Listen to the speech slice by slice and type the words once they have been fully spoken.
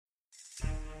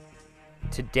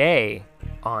Today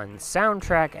on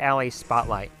Soundtrack Alley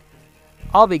Spotlight,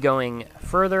 I'll be going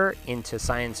further into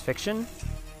science fiction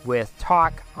with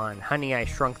talk on Honey, I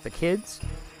Shrunk the Kids,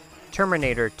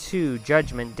 Terminator II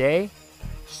Judgment Day,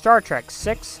 Star Trek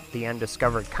VI, The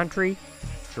Undiscovered Country,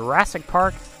 Jurassic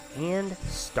Park, and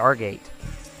Stargate.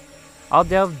 I'll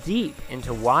delve deep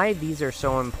into why these are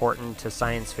so important to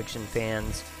science fiction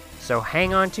fans, so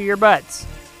hang on to your butts.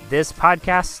 This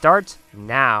podcast starts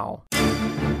now.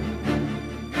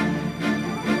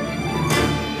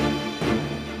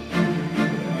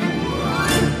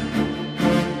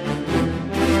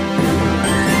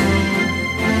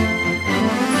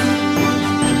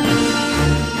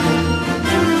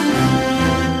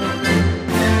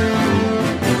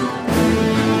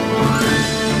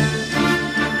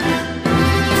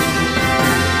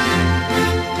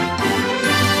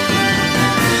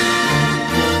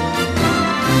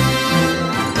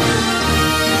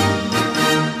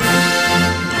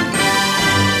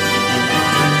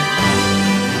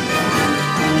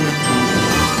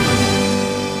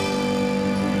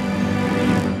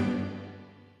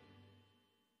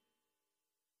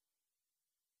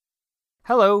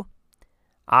 Hello,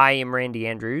 I am Randy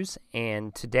Andrews,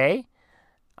 and today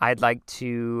I'd like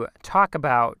to talk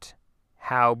about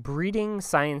how breeding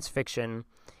science fiction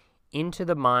into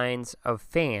the minds of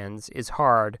fans is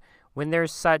hard when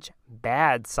there's such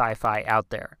bad sci-fi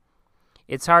out there.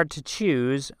 It's hard to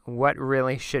choose what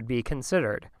really should be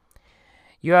considered.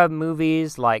 You have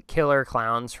movies like Killer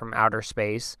Clowns from Outer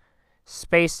Space,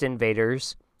 Space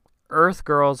Invaders, Earth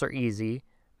Girls Are Easy,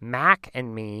 Mac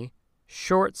and Me,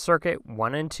 Short Circuit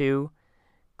 1 and 2,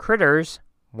 Critters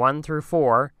 1 through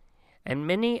 4, and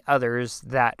many others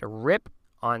that rip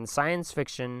on science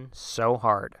fiction so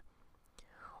hard.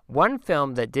 One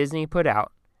film that Disney put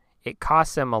out, it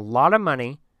cost them a lot of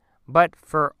money, but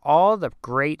for all the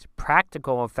great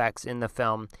practical effects in the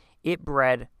film, it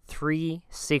bred 3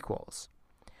 sequels.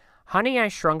 Honey, I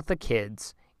Shrunk the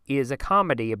Kids is a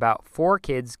comedy about 4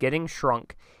 kids getting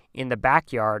shrunk in the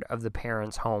backyard of the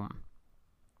parents' home.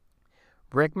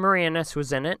 Rick Moranis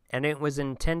was in it, and it was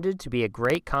intended to be a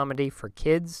great comedy for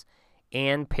kids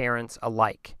and parents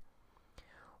alike.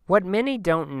 What many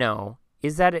don't know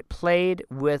is that it played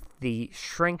with the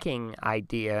shrinking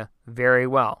idea very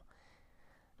well.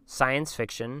 Science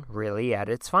fiction really at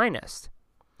its finest.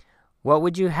 What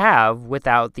would you have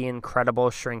without the incredible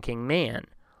shrinking man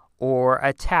or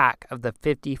Attack of the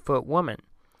 50-Foot Woman?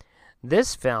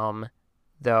 This film,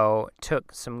 though,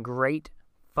 took some great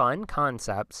fun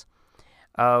concepts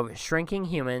of shrinking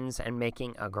humans and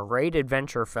making a great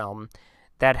adventure film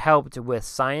that helped with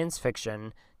science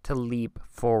fiction to leap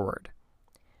forward.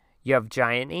 You have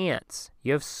giant ants,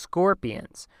 you have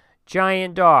scorpions,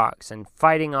 giant dogs, and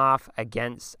fighting off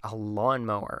against a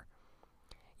lawnmower.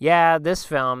 Yeah, this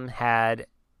film had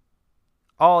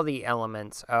all the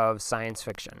elements of science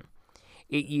fiction.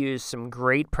 It used some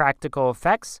great practical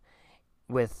effects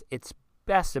with its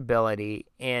best ability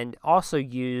and also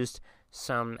used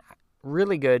some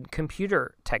really good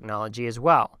computer technology as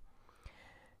well.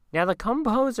 Now, the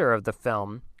composer of the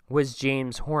film was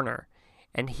James Horner,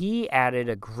 and he added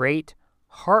a great,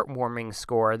 heartwarming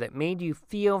score that made you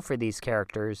feel for these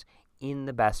characters in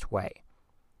the best way.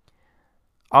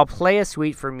 I'll play a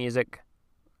suite for music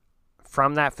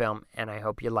from that film, and I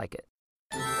hope you like it.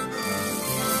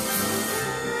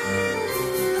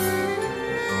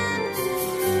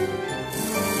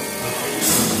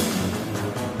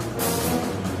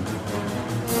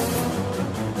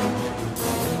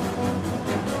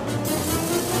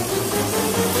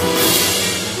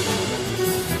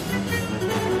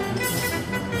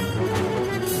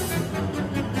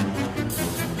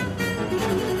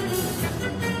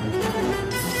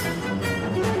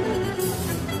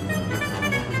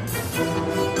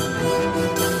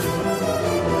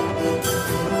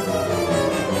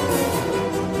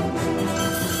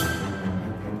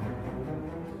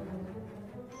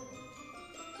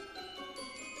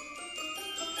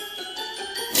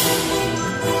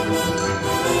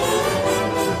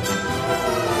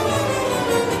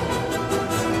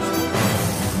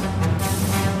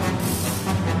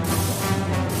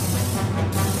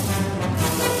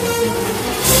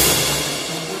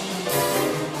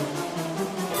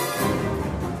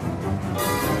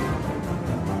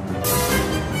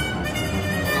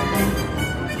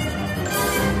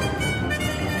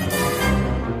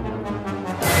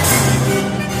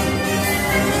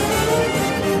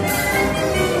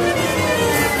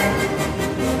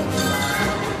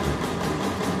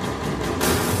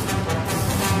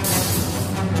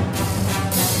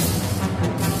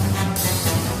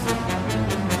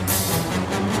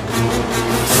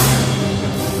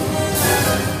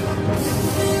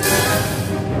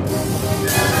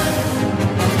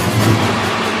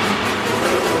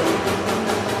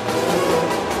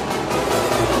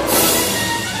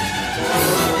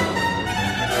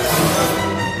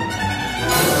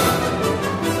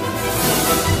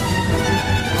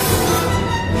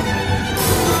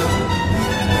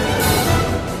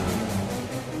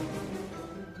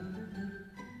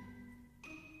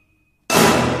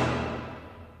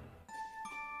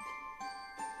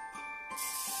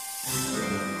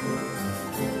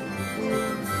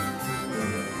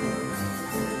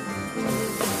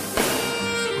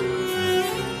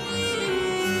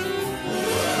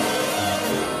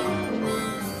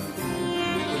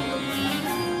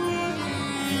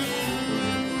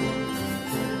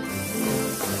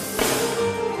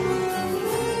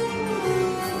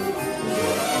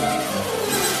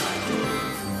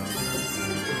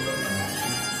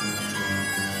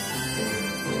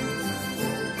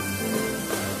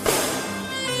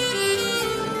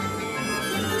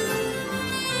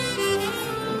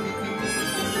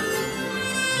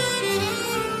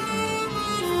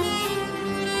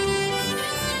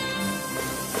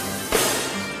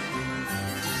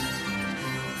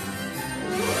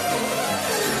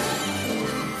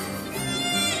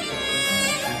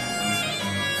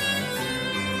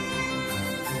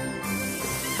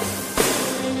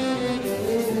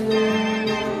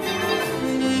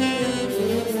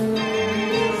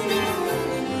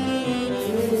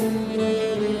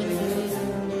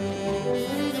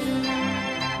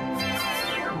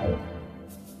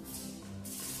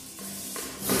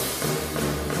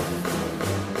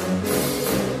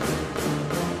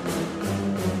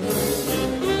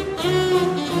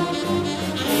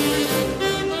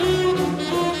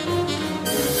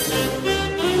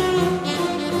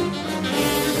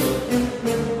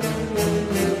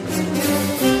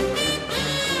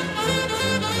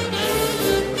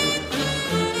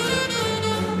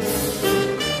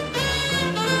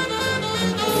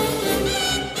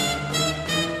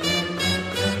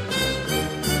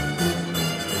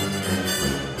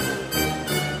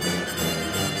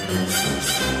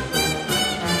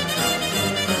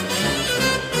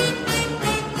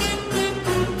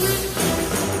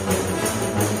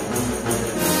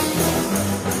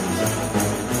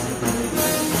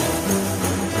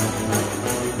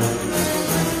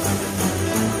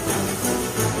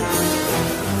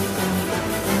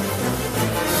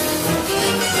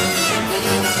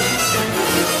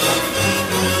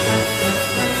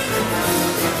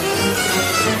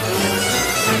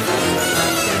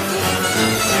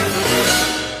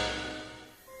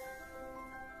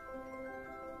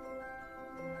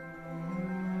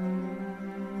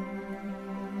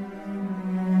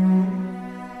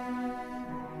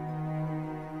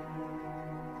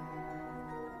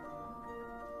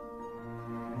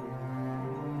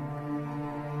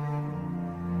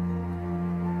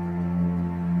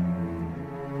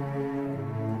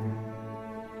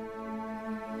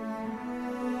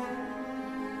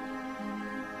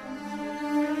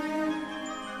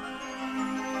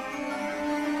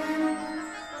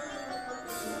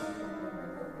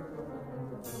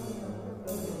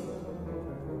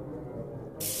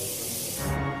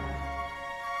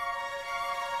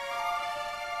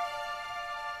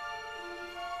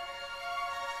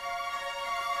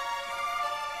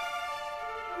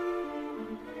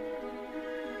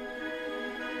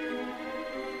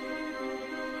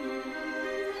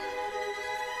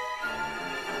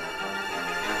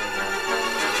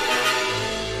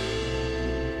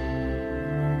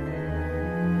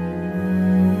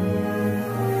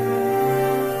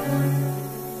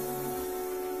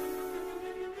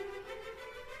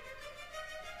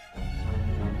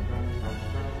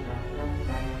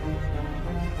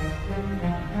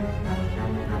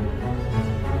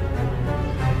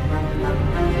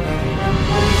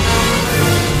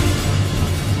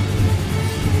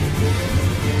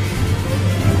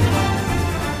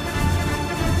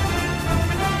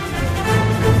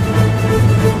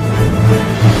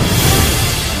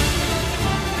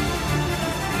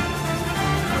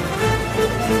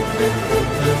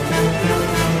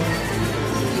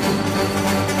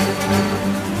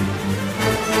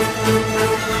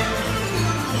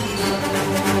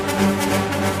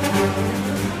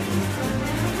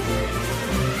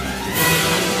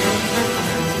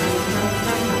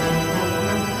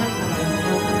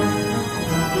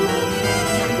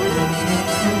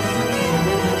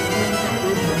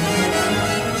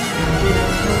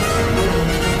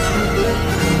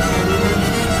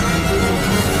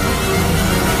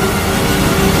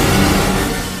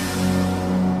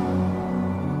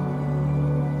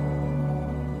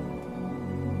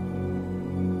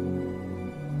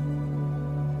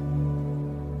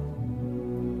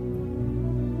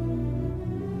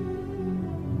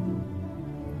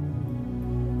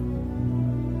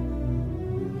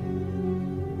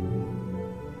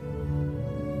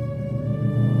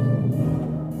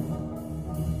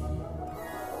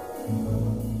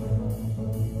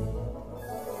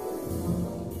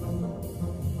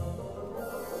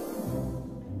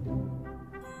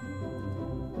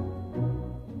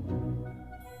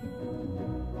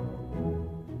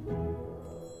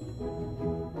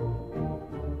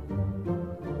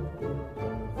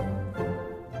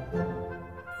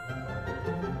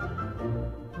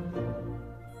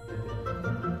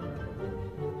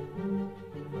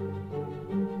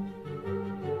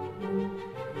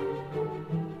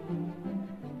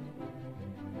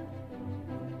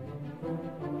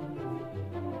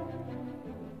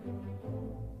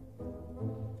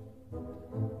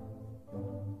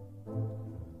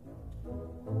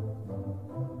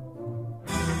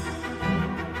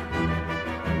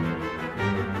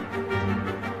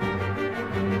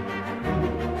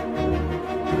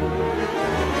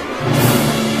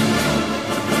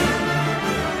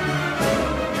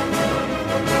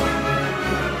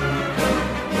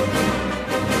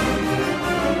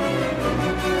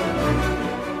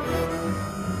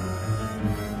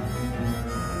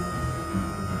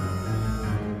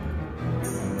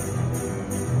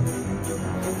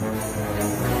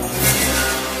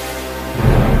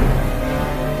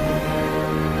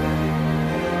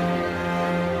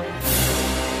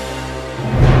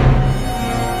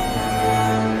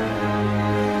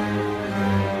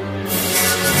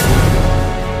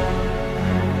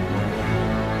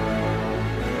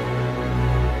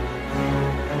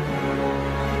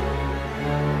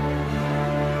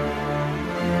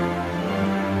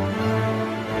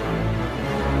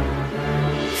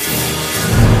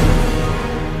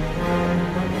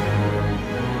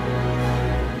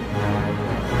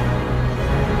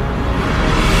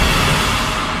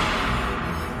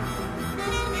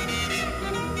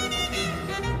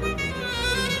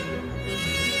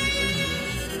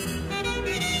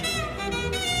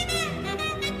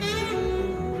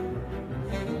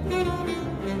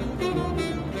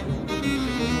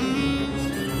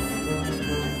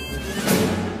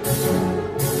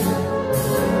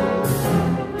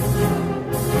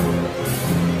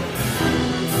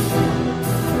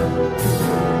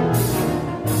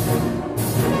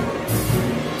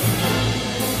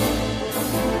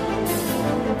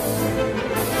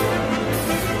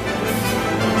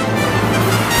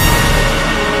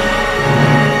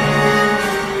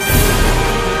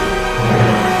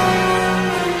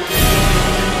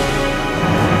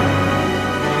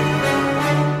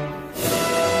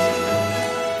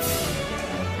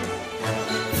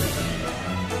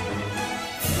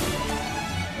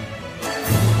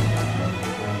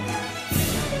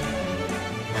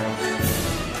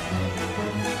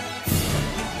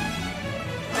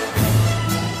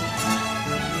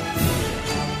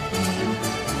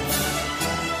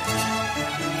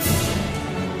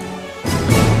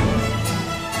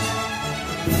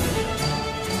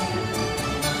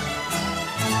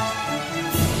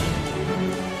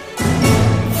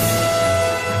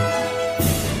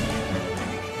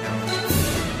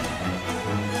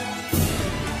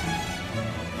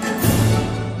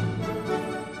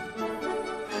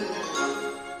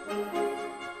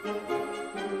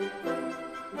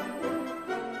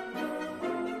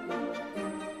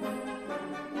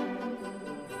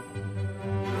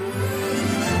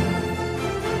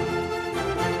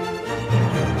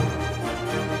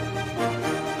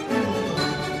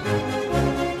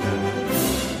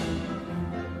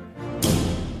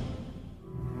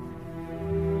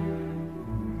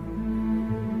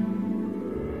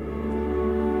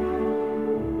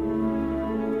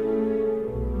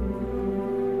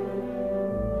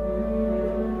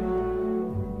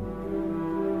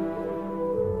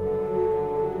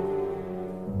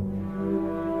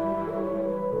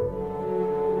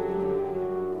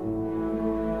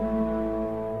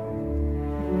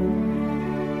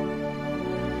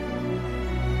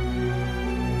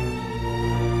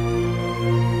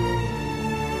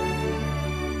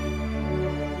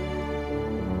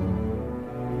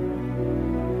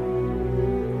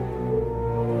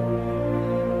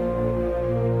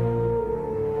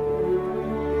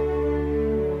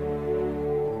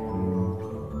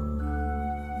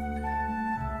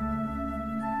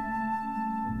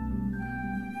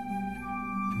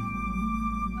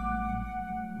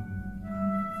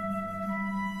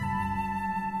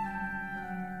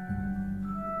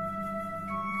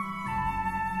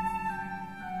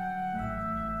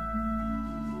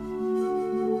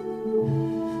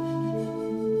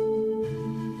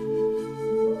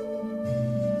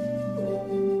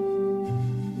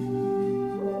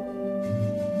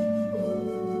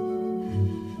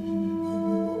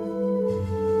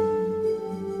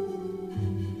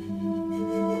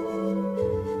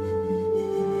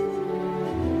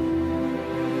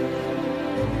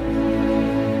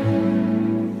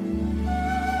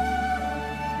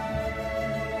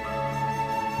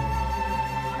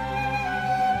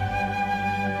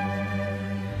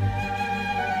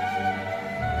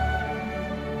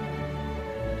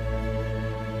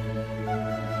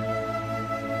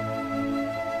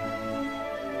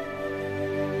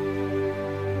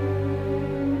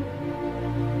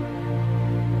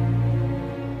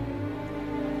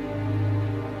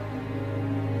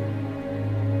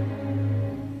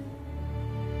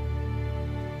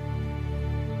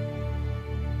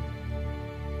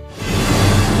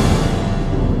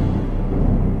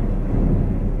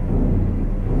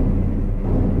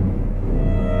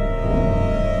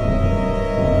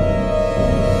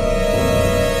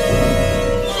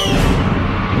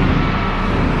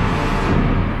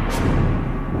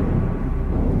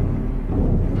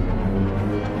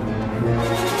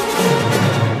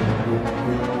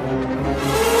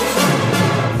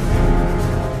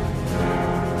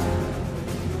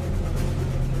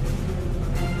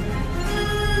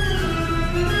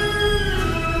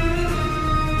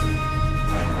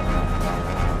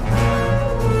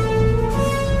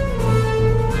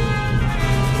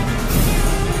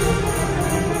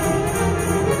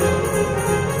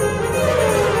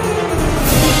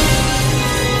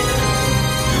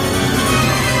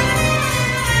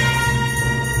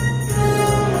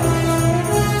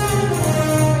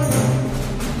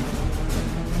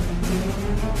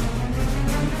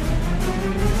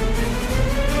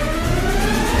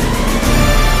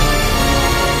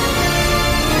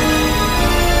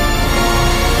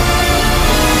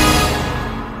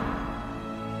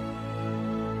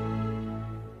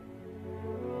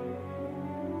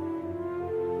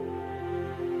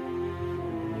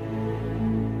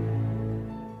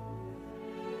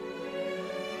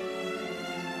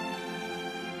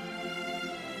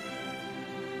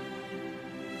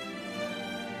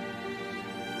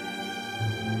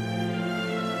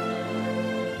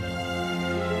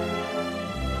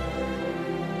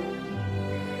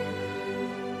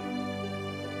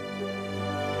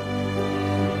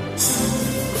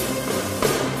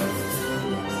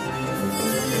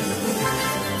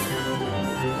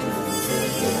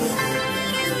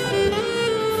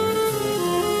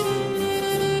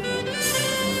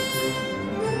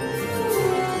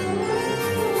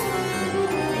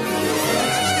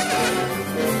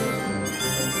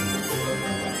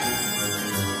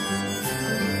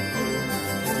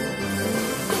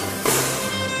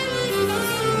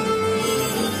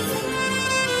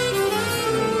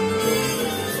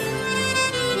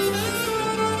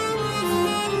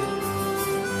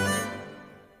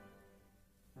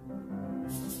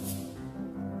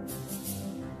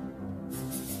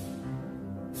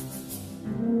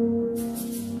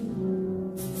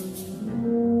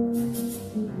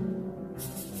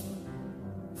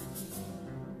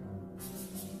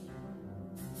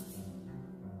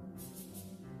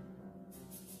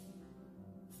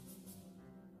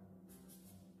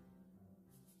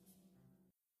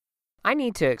 I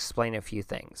need to explain a few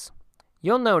things.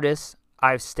 You'll notice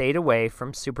I've stayed away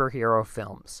from superhero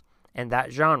films and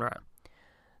that genre.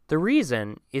 The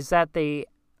reason is that they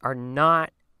are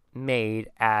not made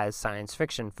as science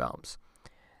fiction films.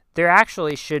 They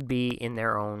actually should be in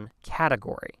their own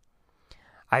category.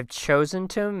 I've chosen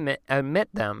to omit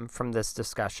them from this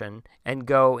discussion and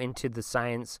go into the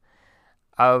science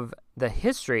of the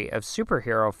history of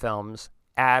superhero films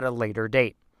at a later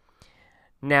date.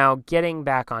 Now, getting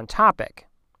back on topic,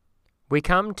 we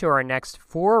come to our next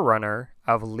forerunner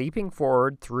of leaping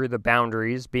forward through the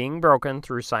boundaries being broken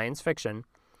through science fiction.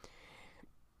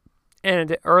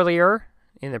 And earlier,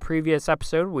 in the previous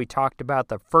episode, we talked about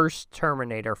the first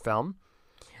Terminator film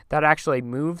that actually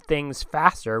moved things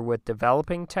faster with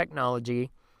developing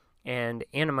technology and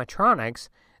animatronics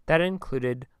that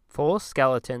included full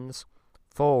skeletons,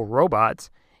 full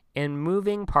robots, and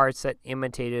moving parts that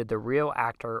imitated the real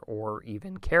actor or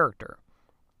even character.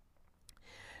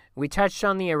 We touched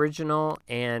on the original,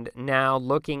 and now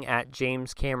looking at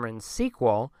James Cameron's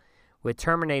sequel with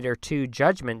Terminator II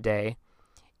Judgment Day,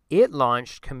 it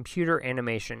launched computer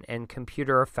animation and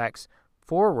computer effects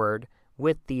forward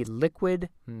with the liquid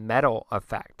metal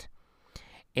effect.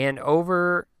 And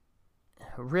over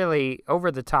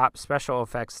the top special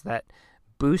effects that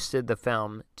boosted the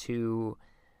film to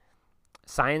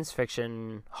Science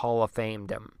Fiction Hall of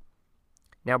Famedom.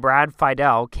 Now, Brad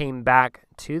Fiedel came back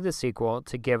to the sequel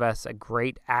to give us a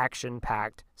great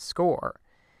action-packed score.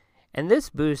 And this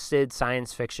boosted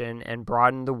science fiction and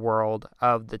broadened the world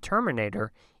of the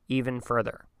Terminator even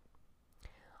further.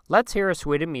 Let's hear a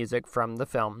suite of music from the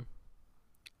film,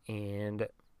 and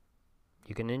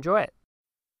you can enjoy it.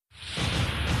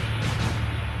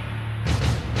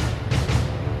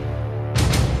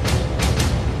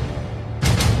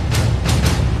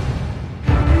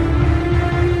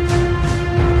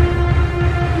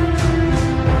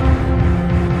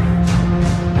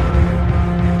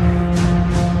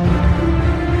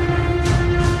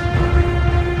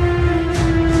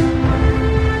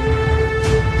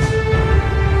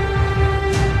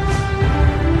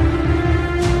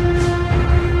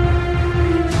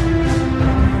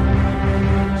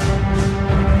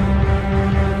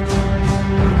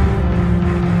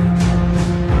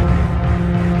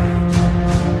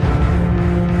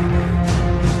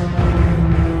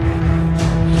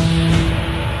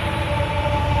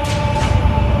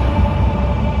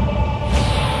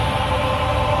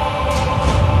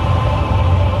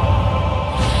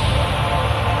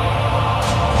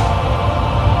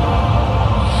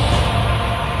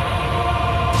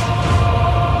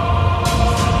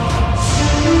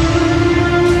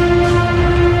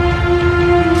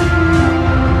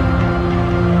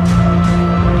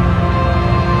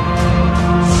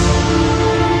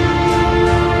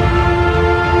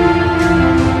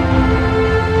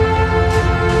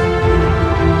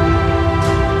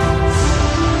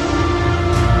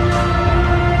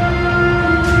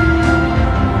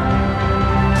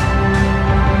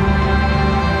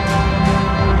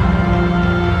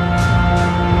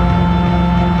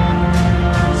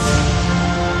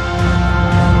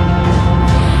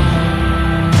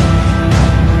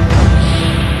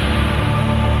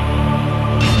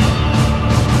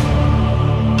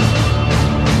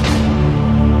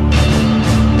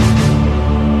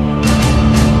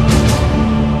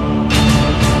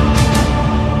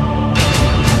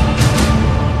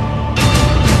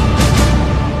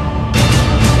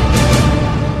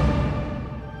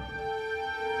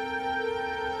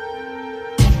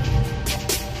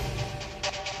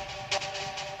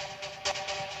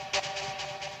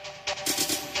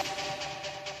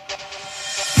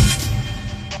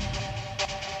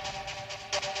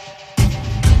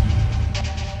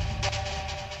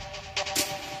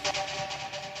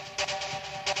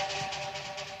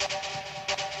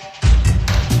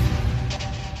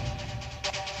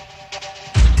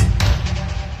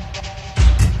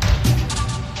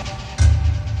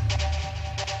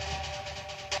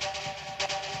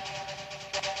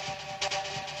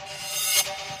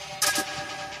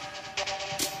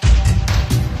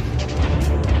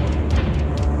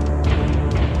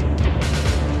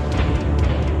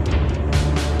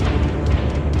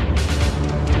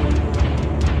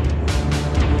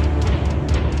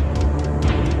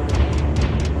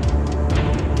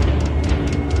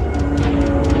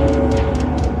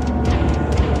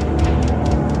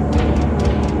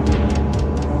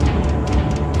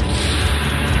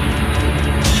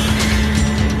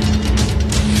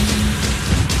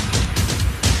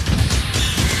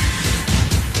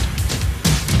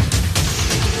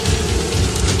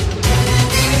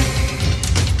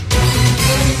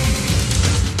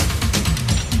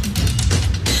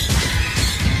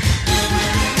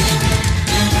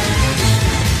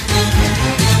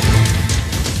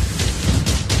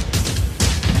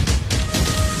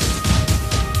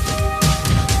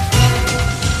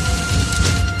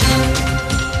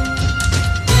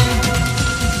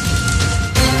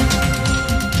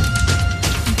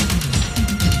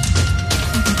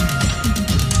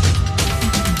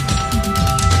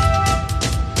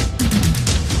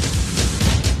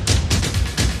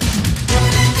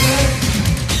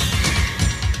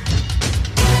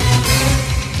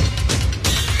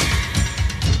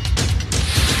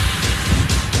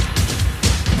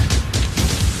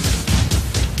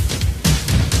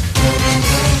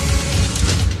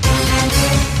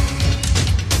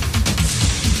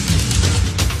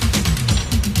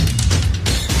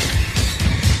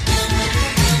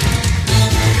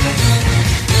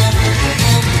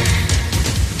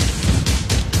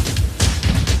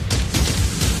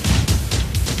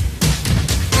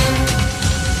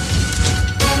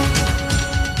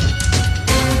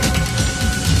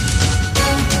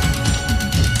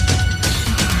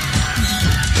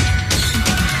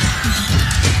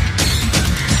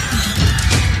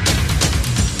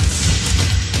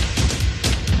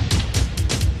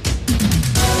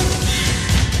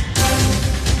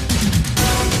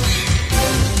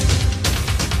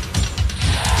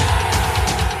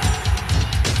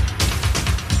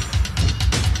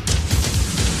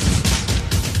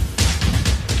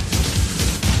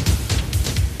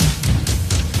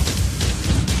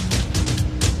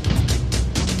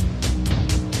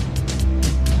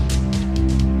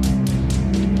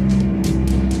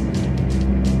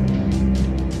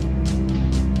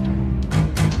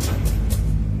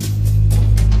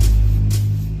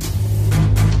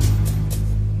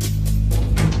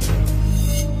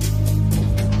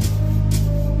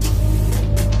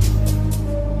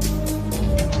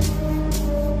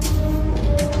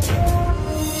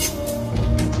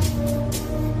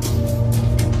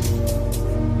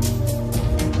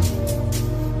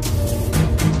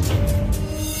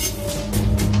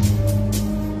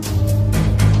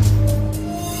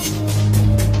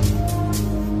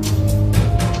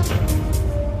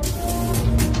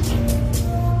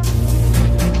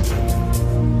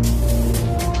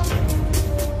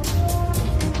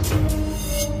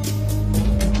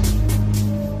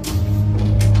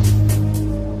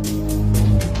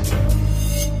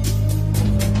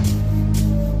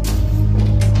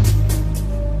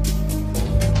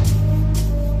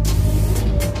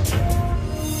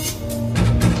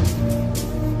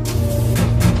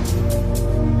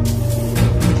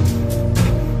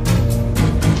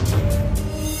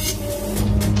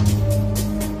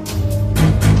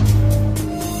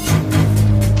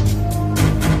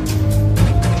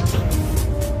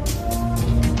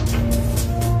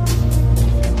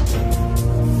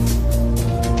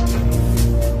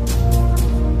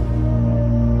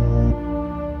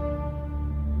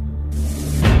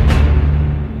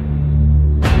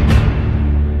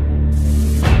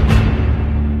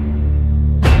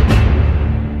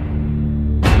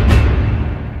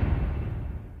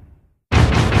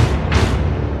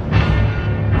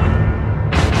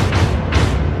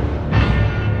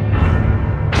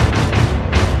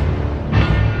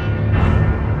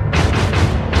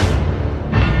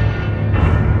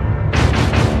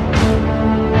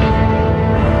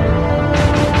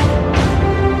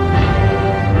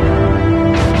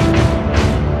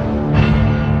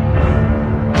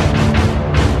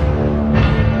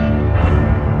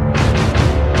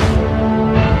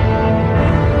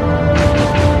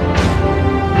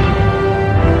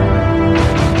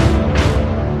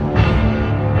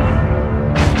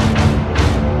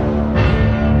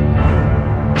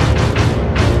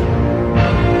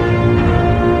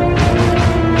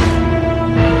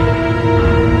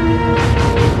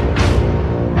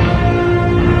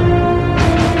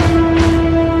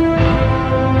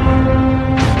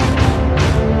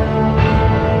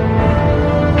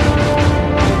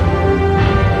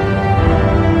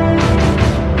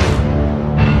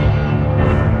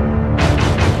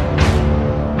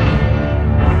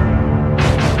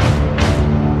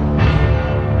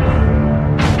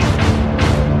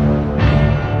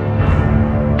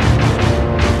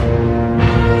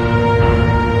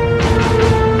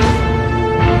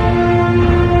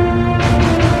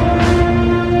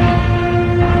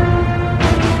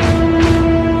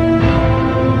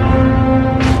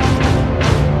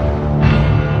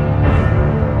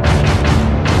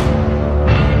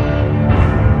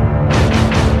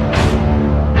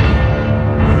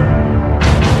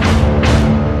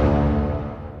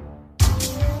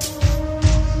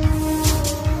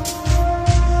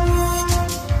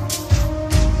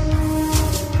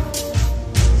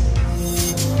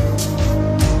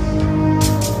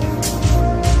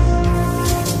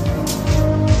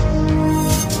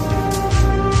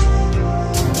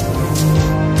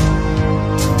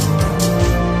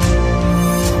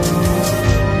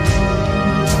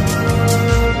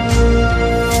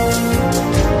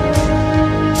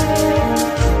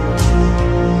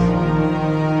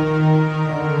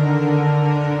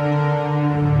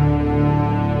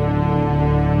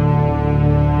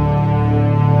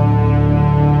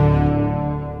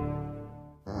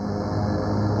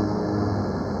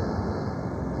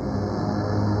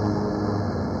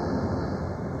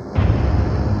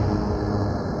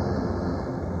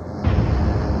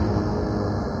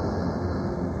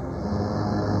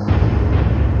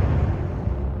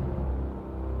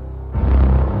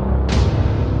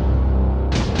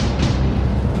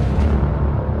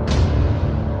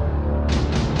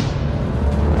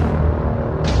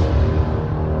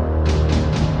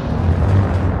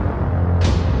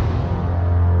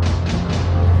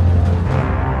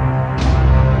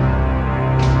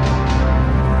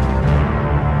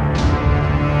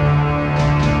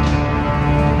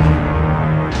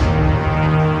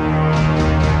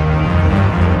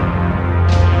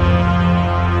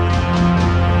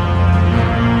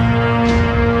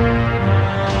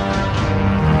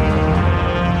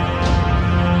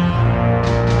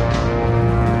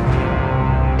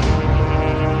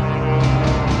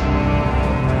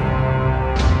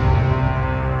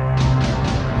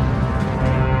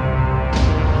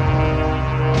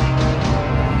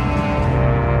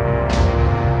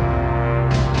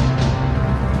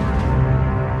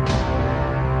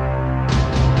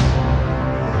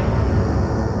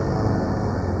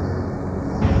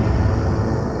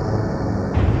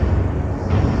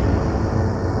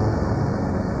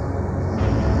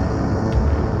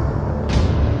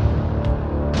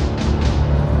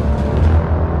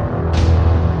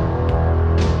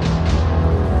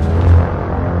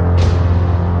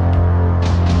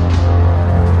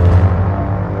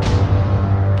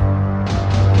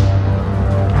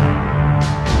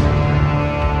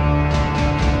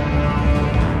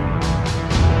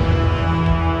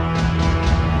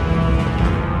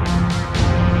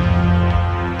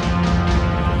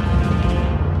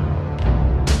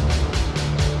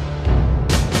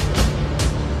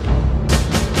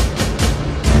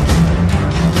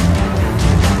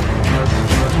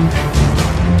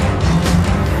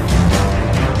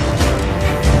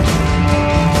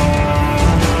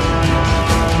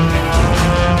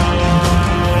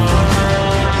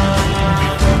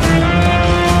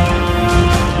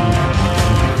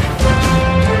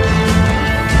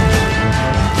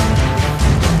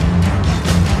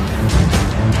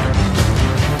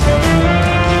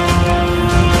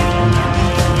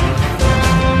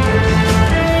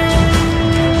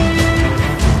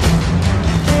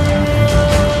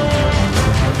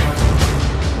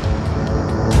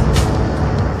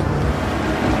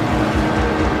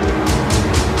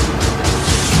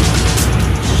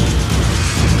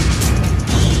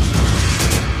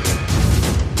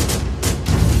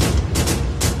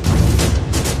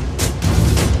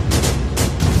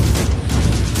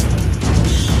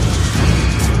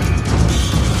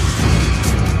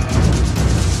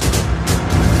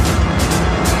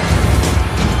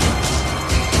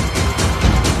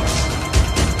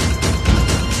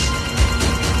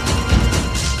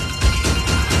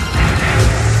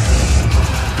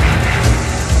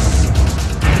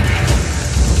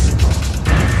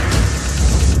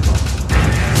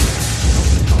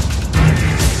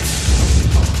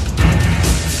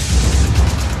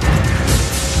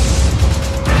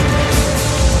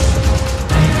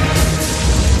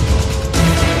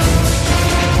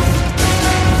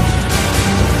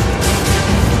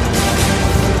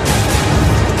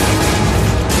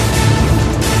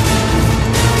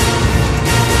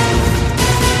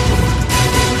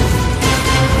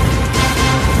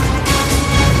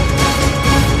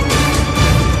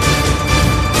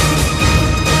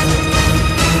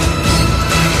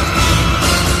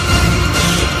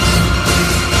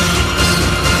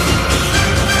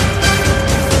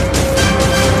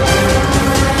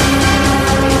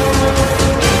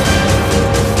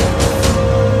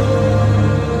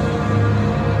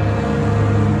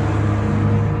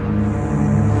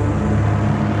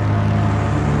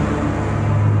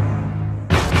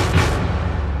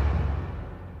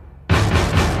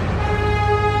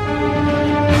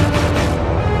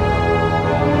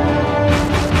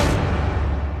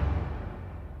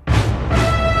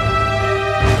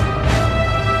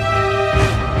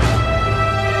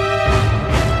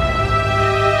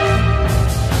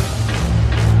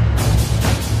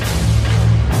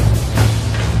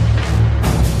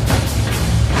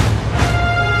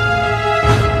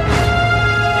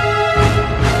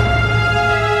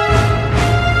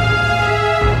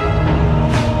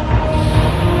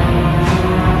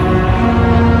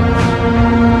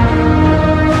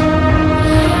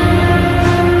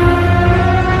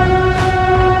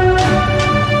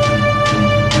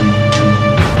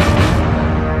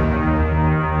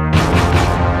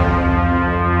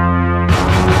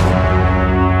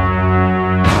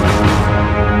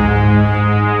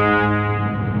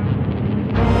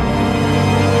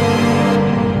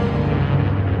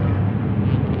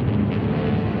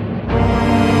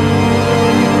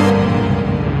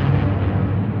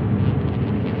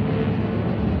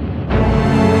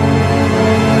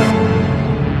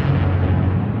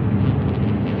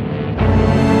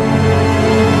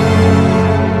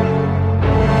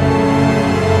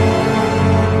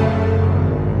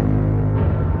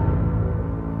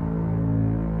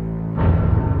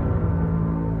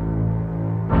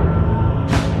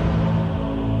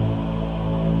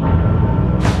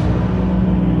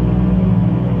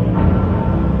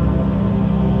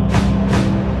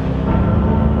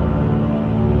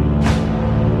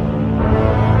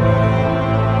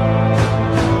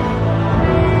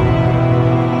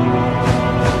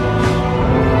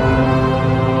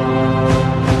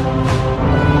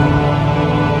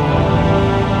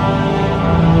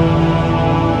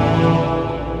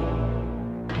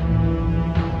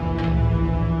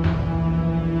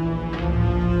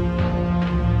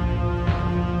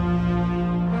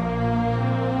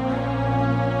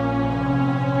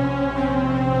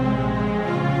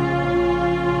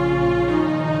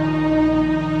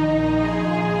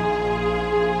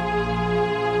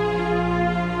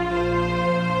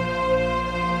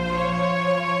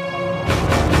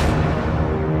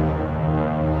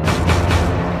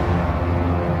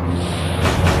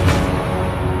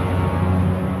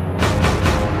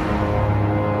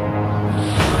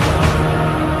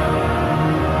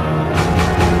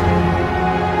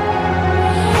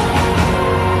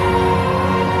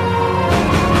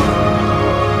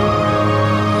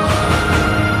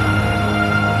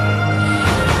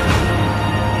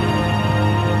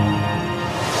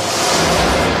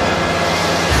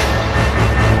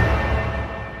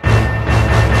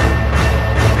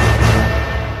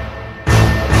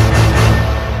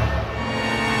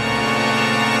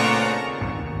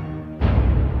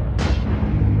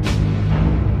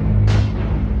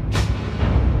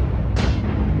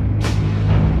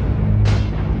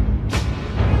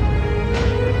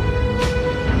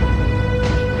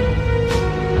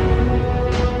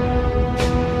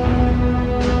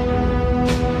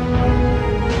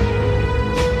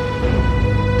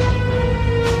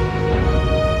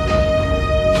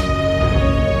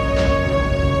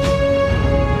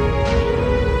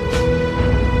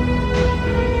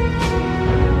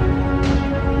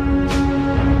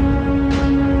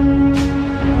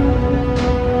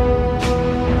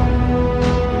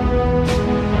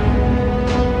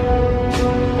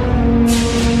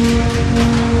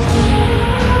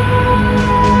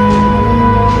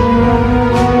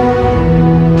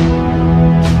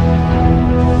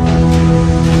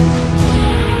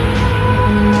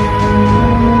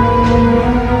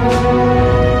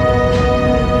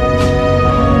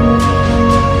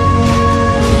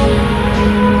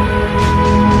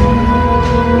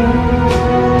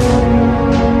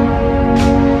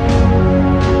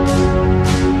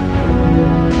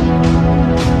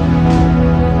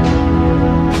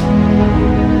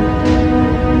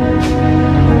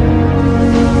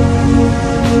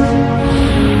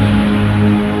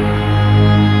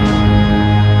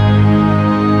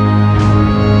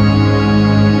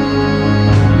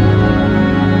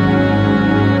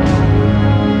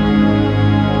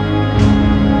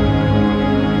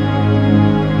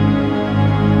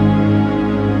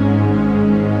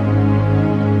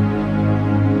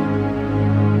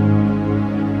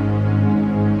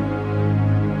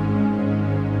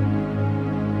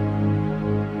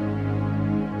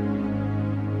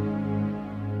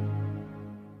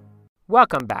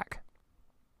 Welcome back.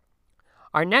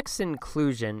 Our next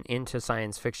inclusion into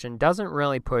science fiction doesn't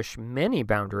really push many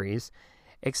boundaries,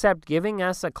 except giving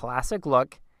us a classic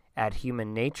look at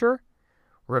human nature,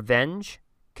 revenge,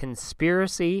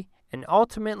 conspiracy, and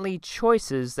ultimately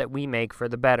choices that we make for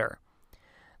the better.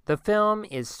 The film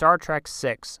is Star Trek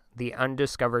VI, The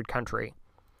Undiscovered Country.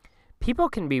 People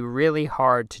can be really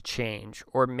hard to change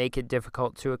or make it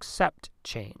difficult to accept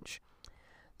change.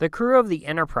 The crew of the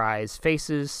Enterprise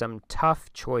faces some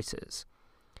tough choices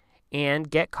and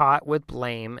get caught with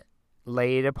blame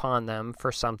laid upon them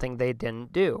for something they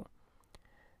didn't do.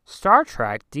 Star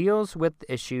Trek deals with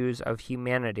issues of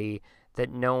humanity that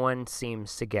no one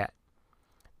seems to get.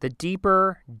 The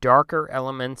deeper, darker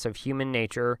elements of human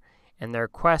nature and their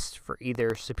quest for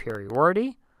either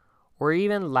superiority or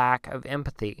even lack of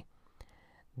empathy.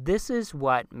 This is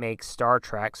what makes Star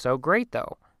Trek so great,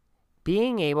 though.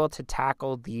 Being able to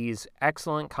tackle these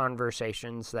excellent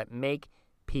conversations that make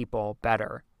people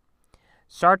better.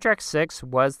 Star Trek VI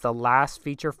was the last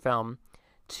feature film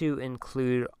to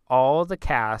include all the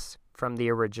cast from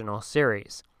the original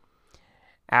series.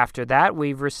 After that,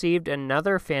 we've received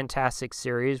another fantastic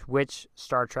series which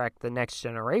Star Trek The Next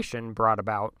Generation brought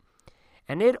about,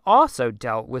 and it also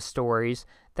dealt with stories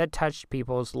that touched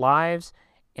people's lives,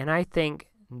 and I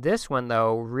think this one,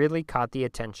 though, really caught the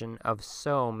attention of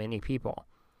so many people.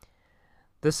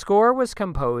 The score was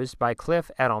composed by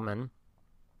Cliff Edelman,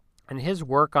 and his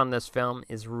work on this film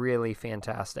is really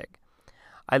fantastic.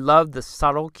 I love the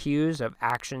subtle cues of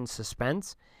action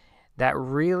suspense that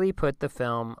really put the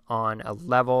film on a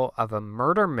level of a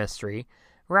murder mystery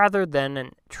rather than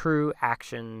a true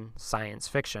action science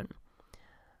fiction.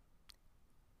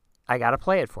 I gotta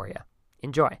play it for you.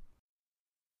 Enjoy.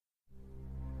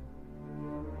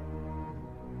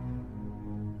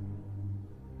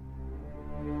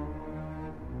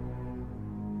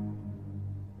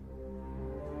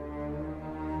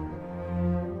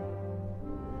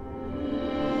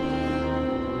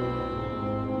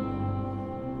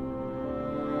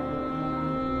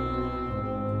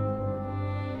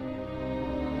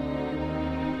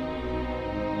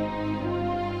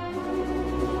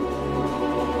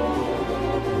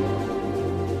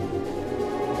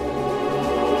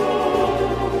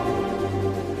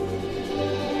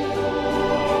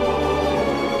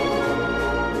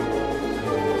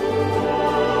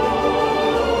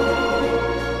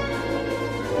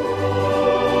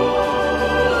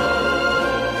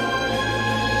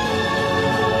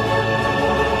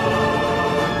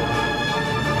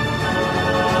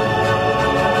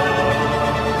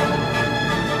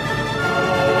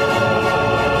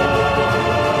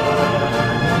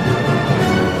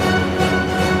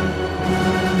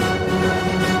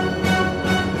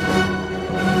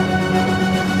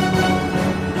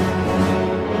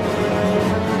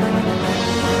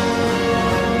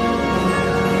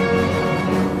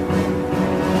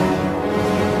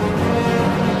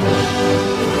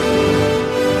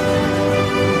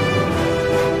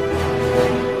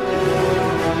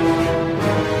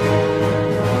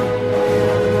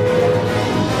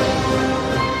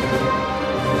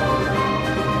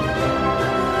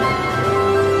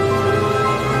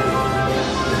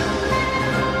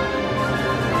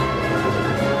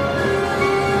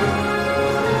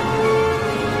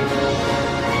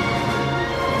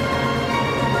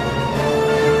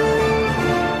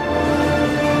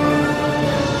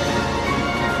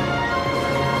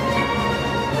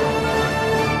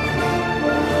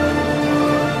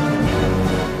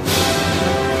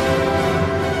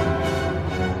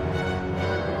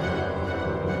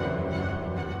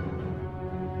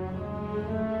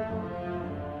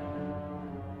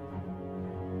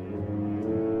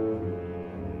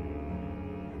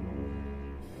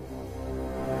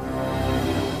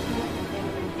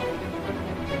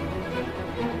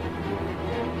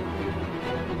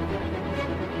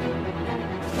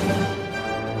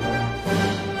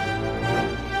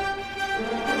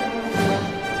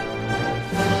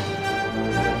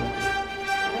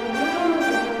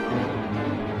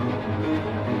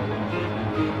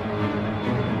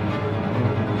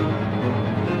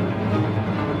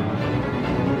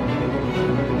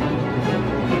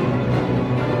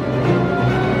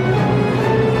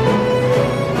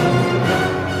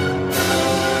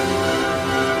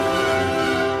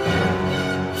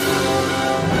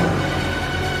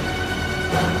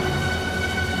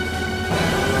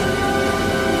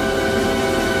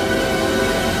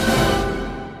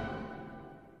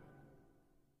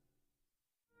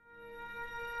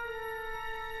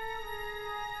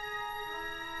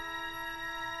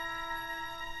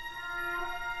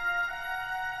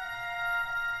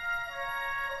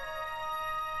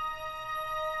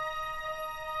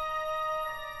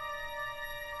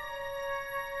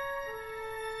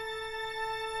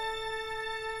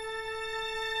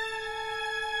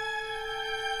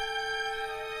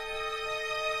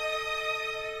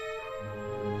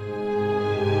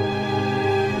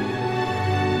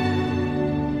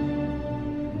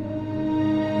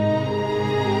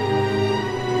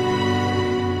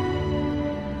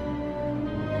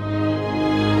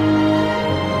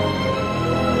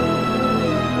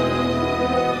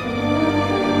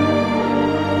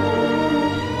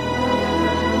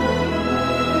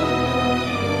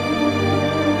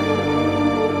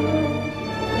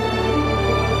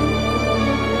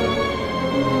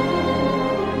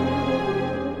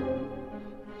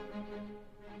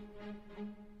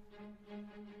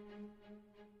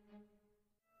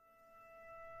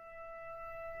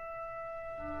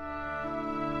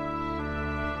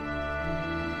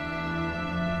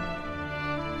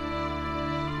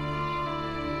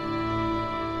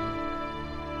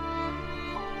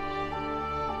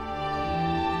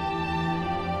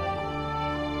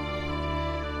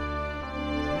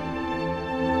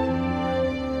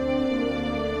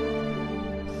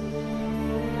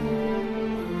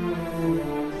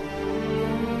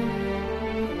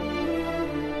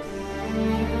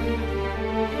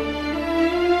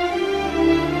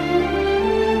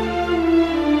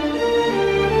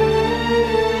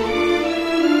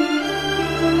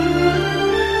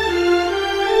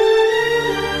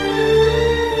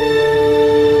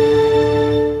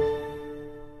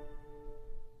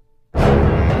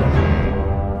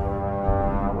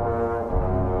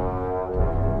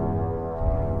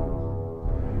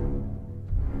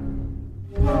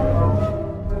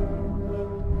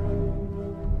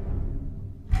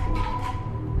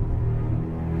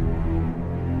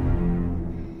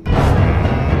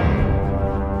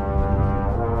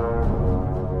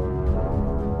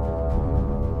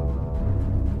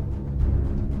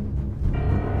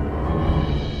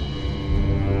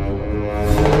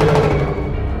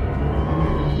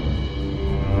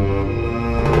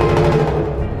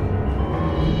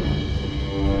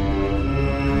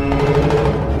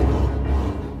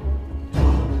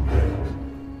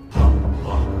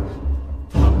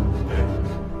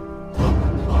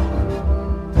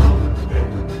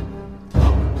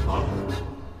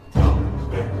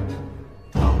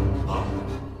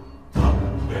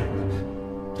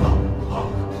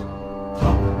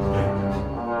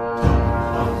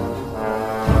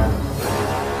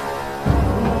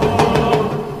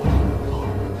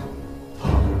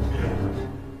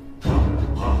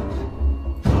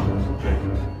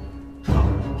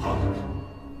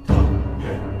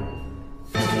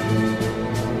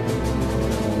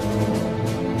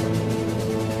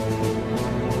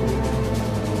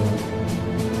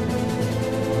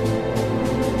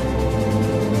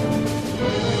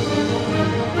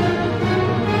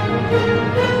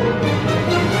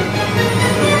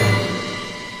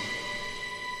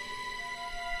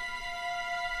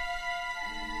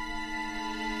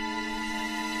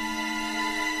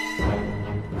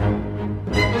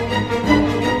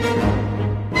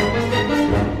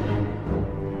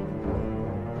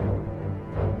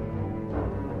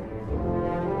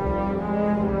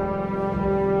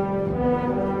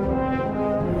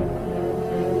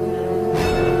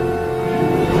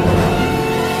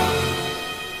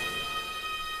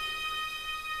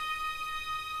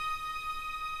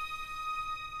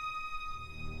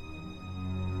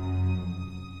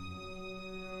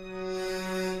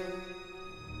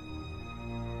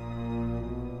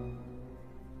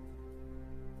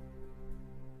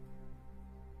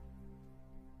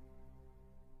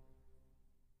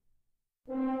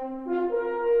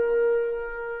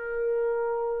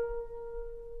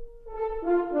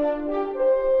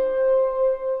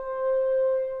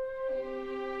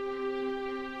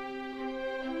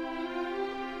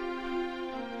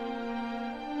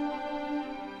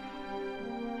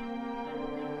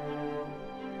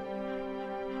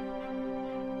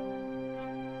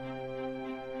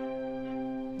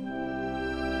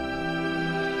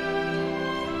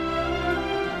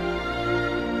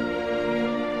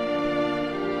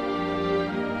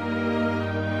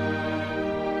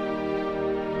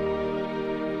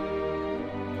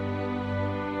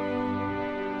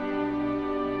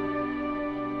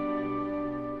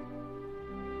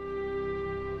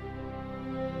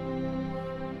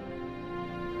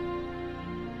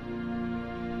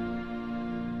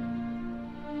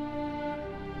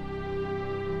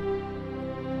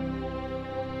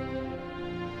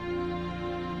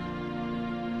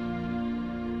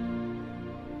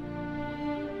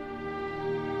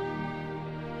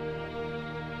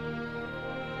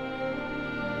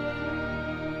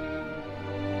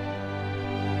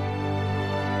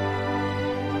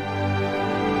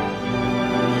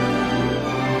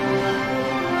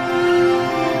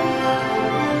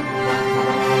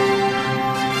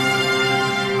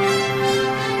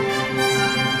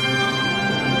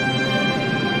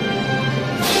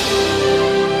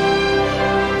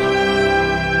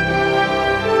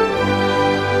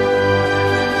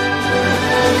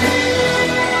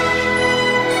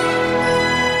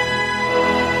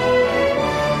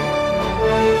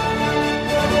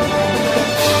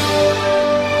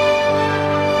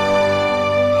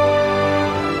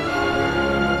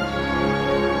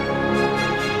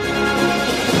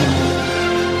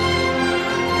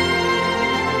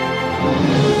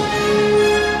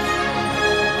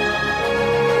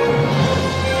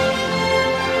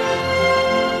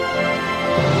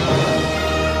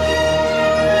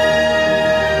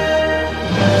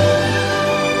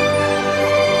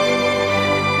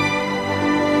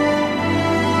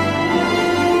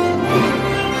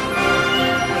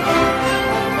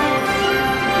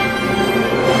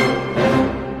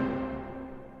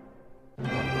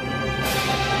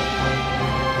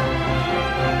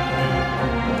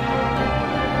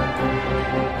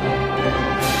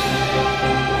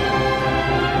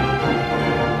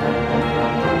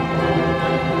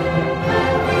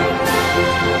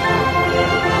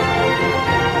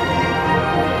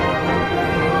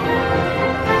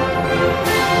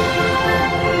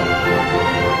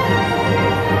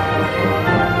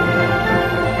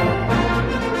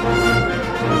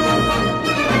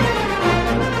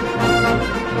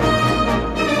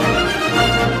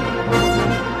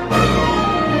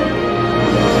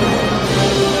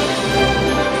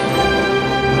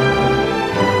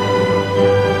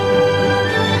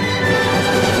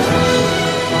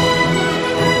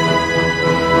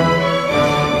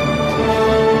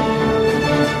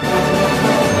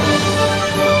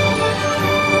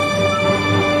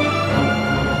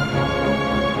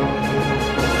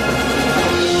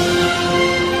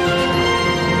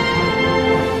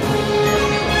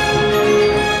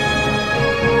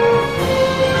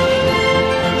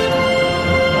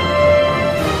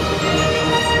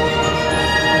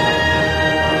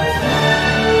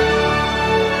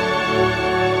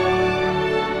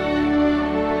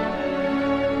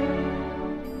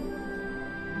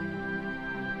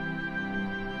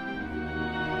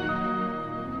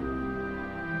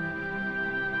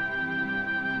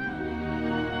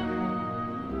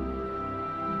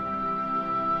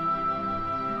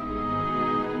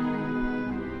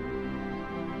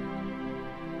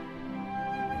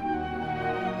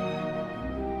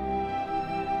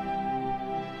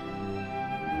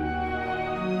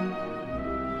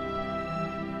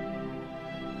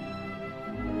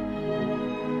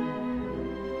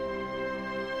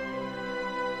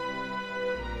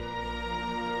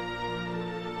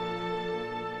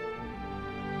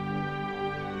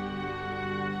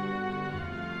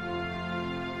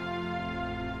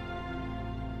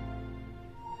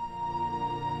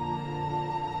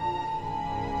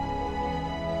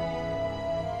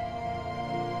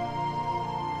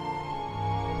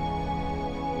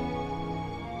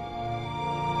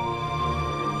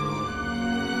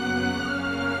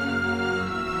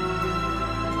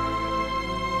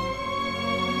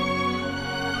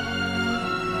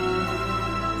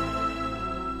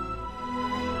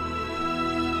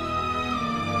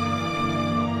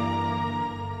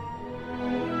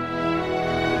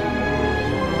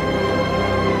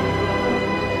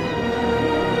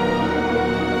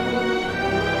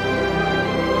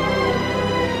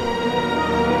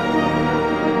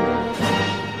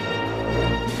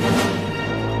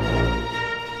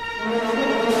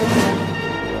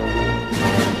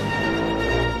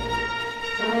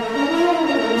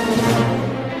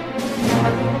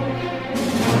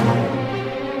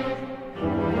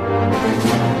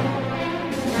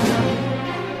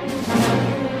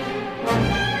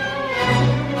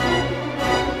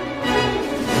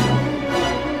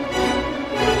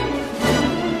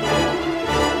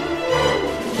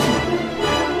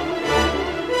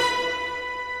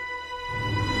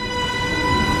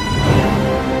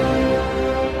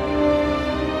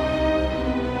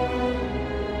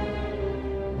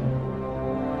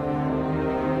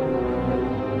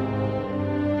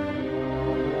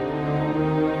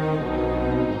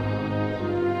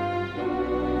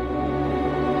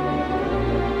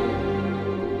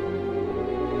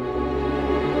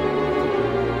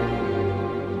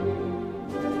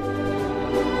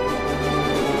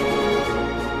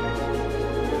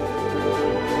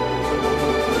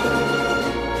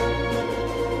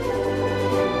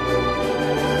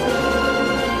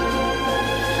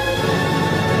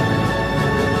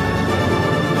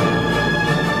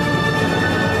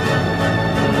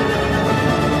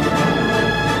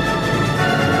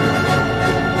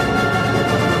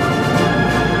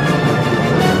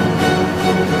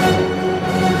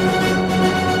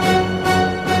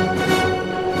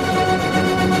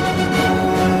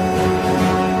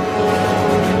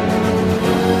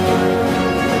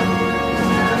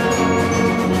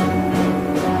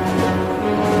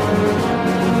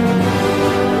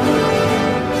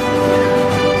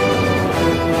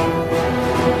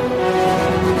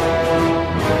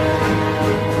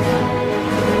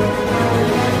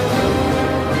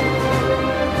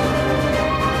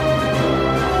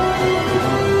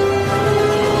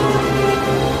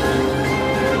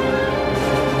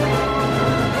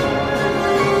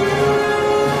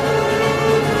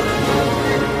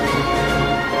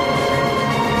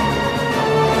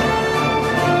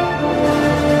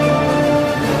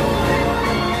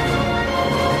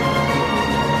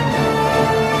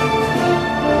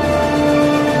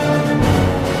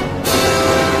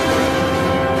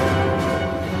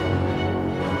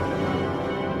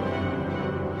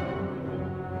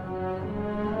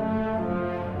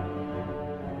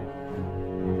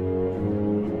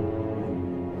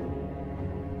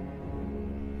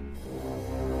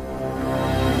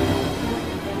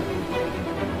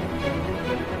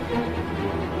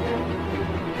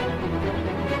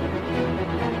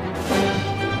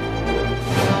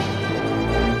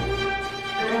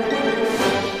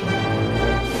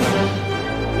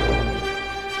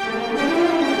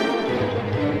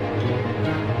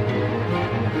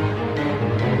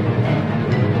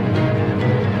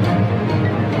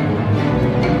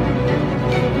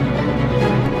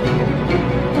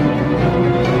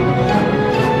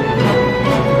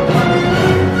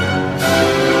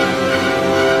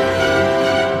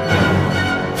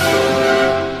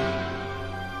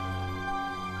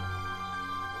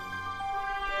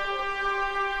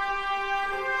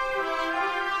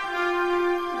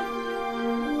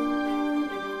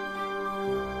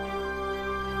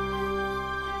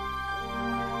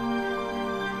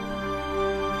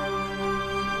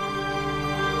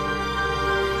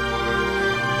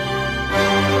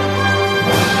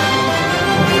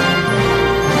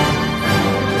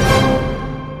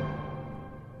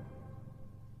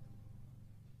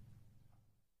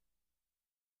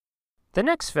 The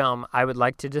next film I would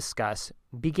like to discuss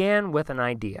began with an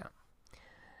idea,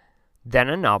 then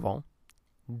a novel,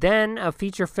 then a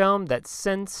feature film that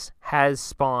since has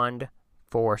spawned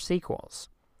 4 sequels.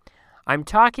 I'm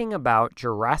talking about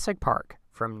Jurassic Park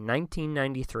from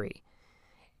 1993,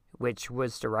 which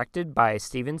was directed by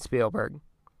Steven Spielberg,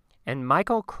 and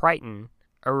Michael Crichton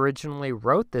originally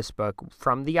wrote this book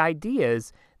from the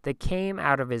ideas that came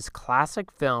out of his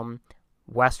classic film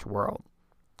Westworld.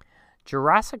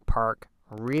 Jurassic Park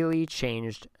really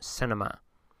changed cinema.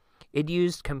 It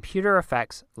used computer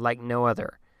effects like no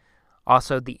other.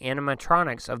 Also, the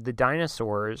animatronics of the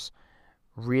dinosaurs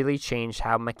really changed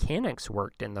how mechanics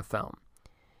worked in the film.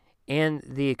 And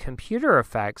the computer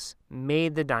effects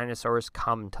made the dinosaurs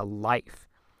come to life,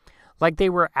 like they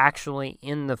were actually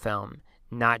in the film,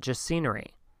 not just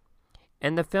scenery.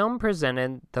 And the film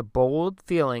presented the bold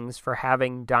feelings for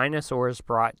having dinosaurs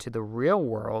brought to the real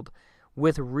world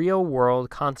with real-world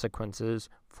consequences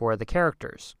for the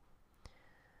characters.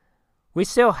 We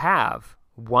still have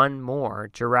one more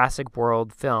Jurassic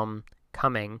World film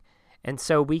coming, and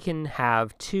so we can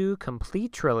have 2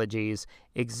 complete trilogies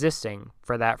existing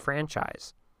for that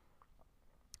franchise.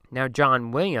 Now,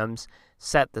 John Williams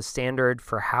set the standard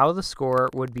for how the score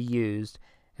would be used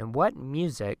and what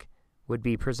music would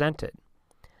be presented.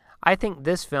 I think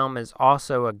this film is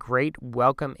also a great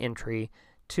welcome entry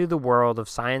to the world of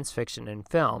science fiction and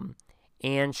film,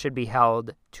 and should be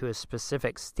held to a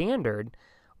specific standard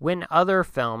when other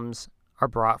films are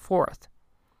brought forth.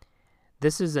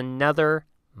 This is another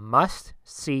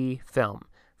must-see film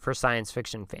for science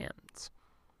fiction fans.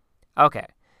 Okay,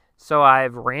 so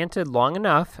I've ranted long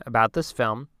enough about this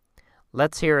film.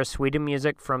 Let's hear a suite of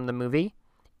music from the movie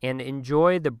and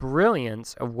enjoy the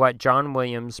brilliance of what John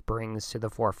Williams brings to the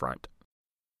forefront.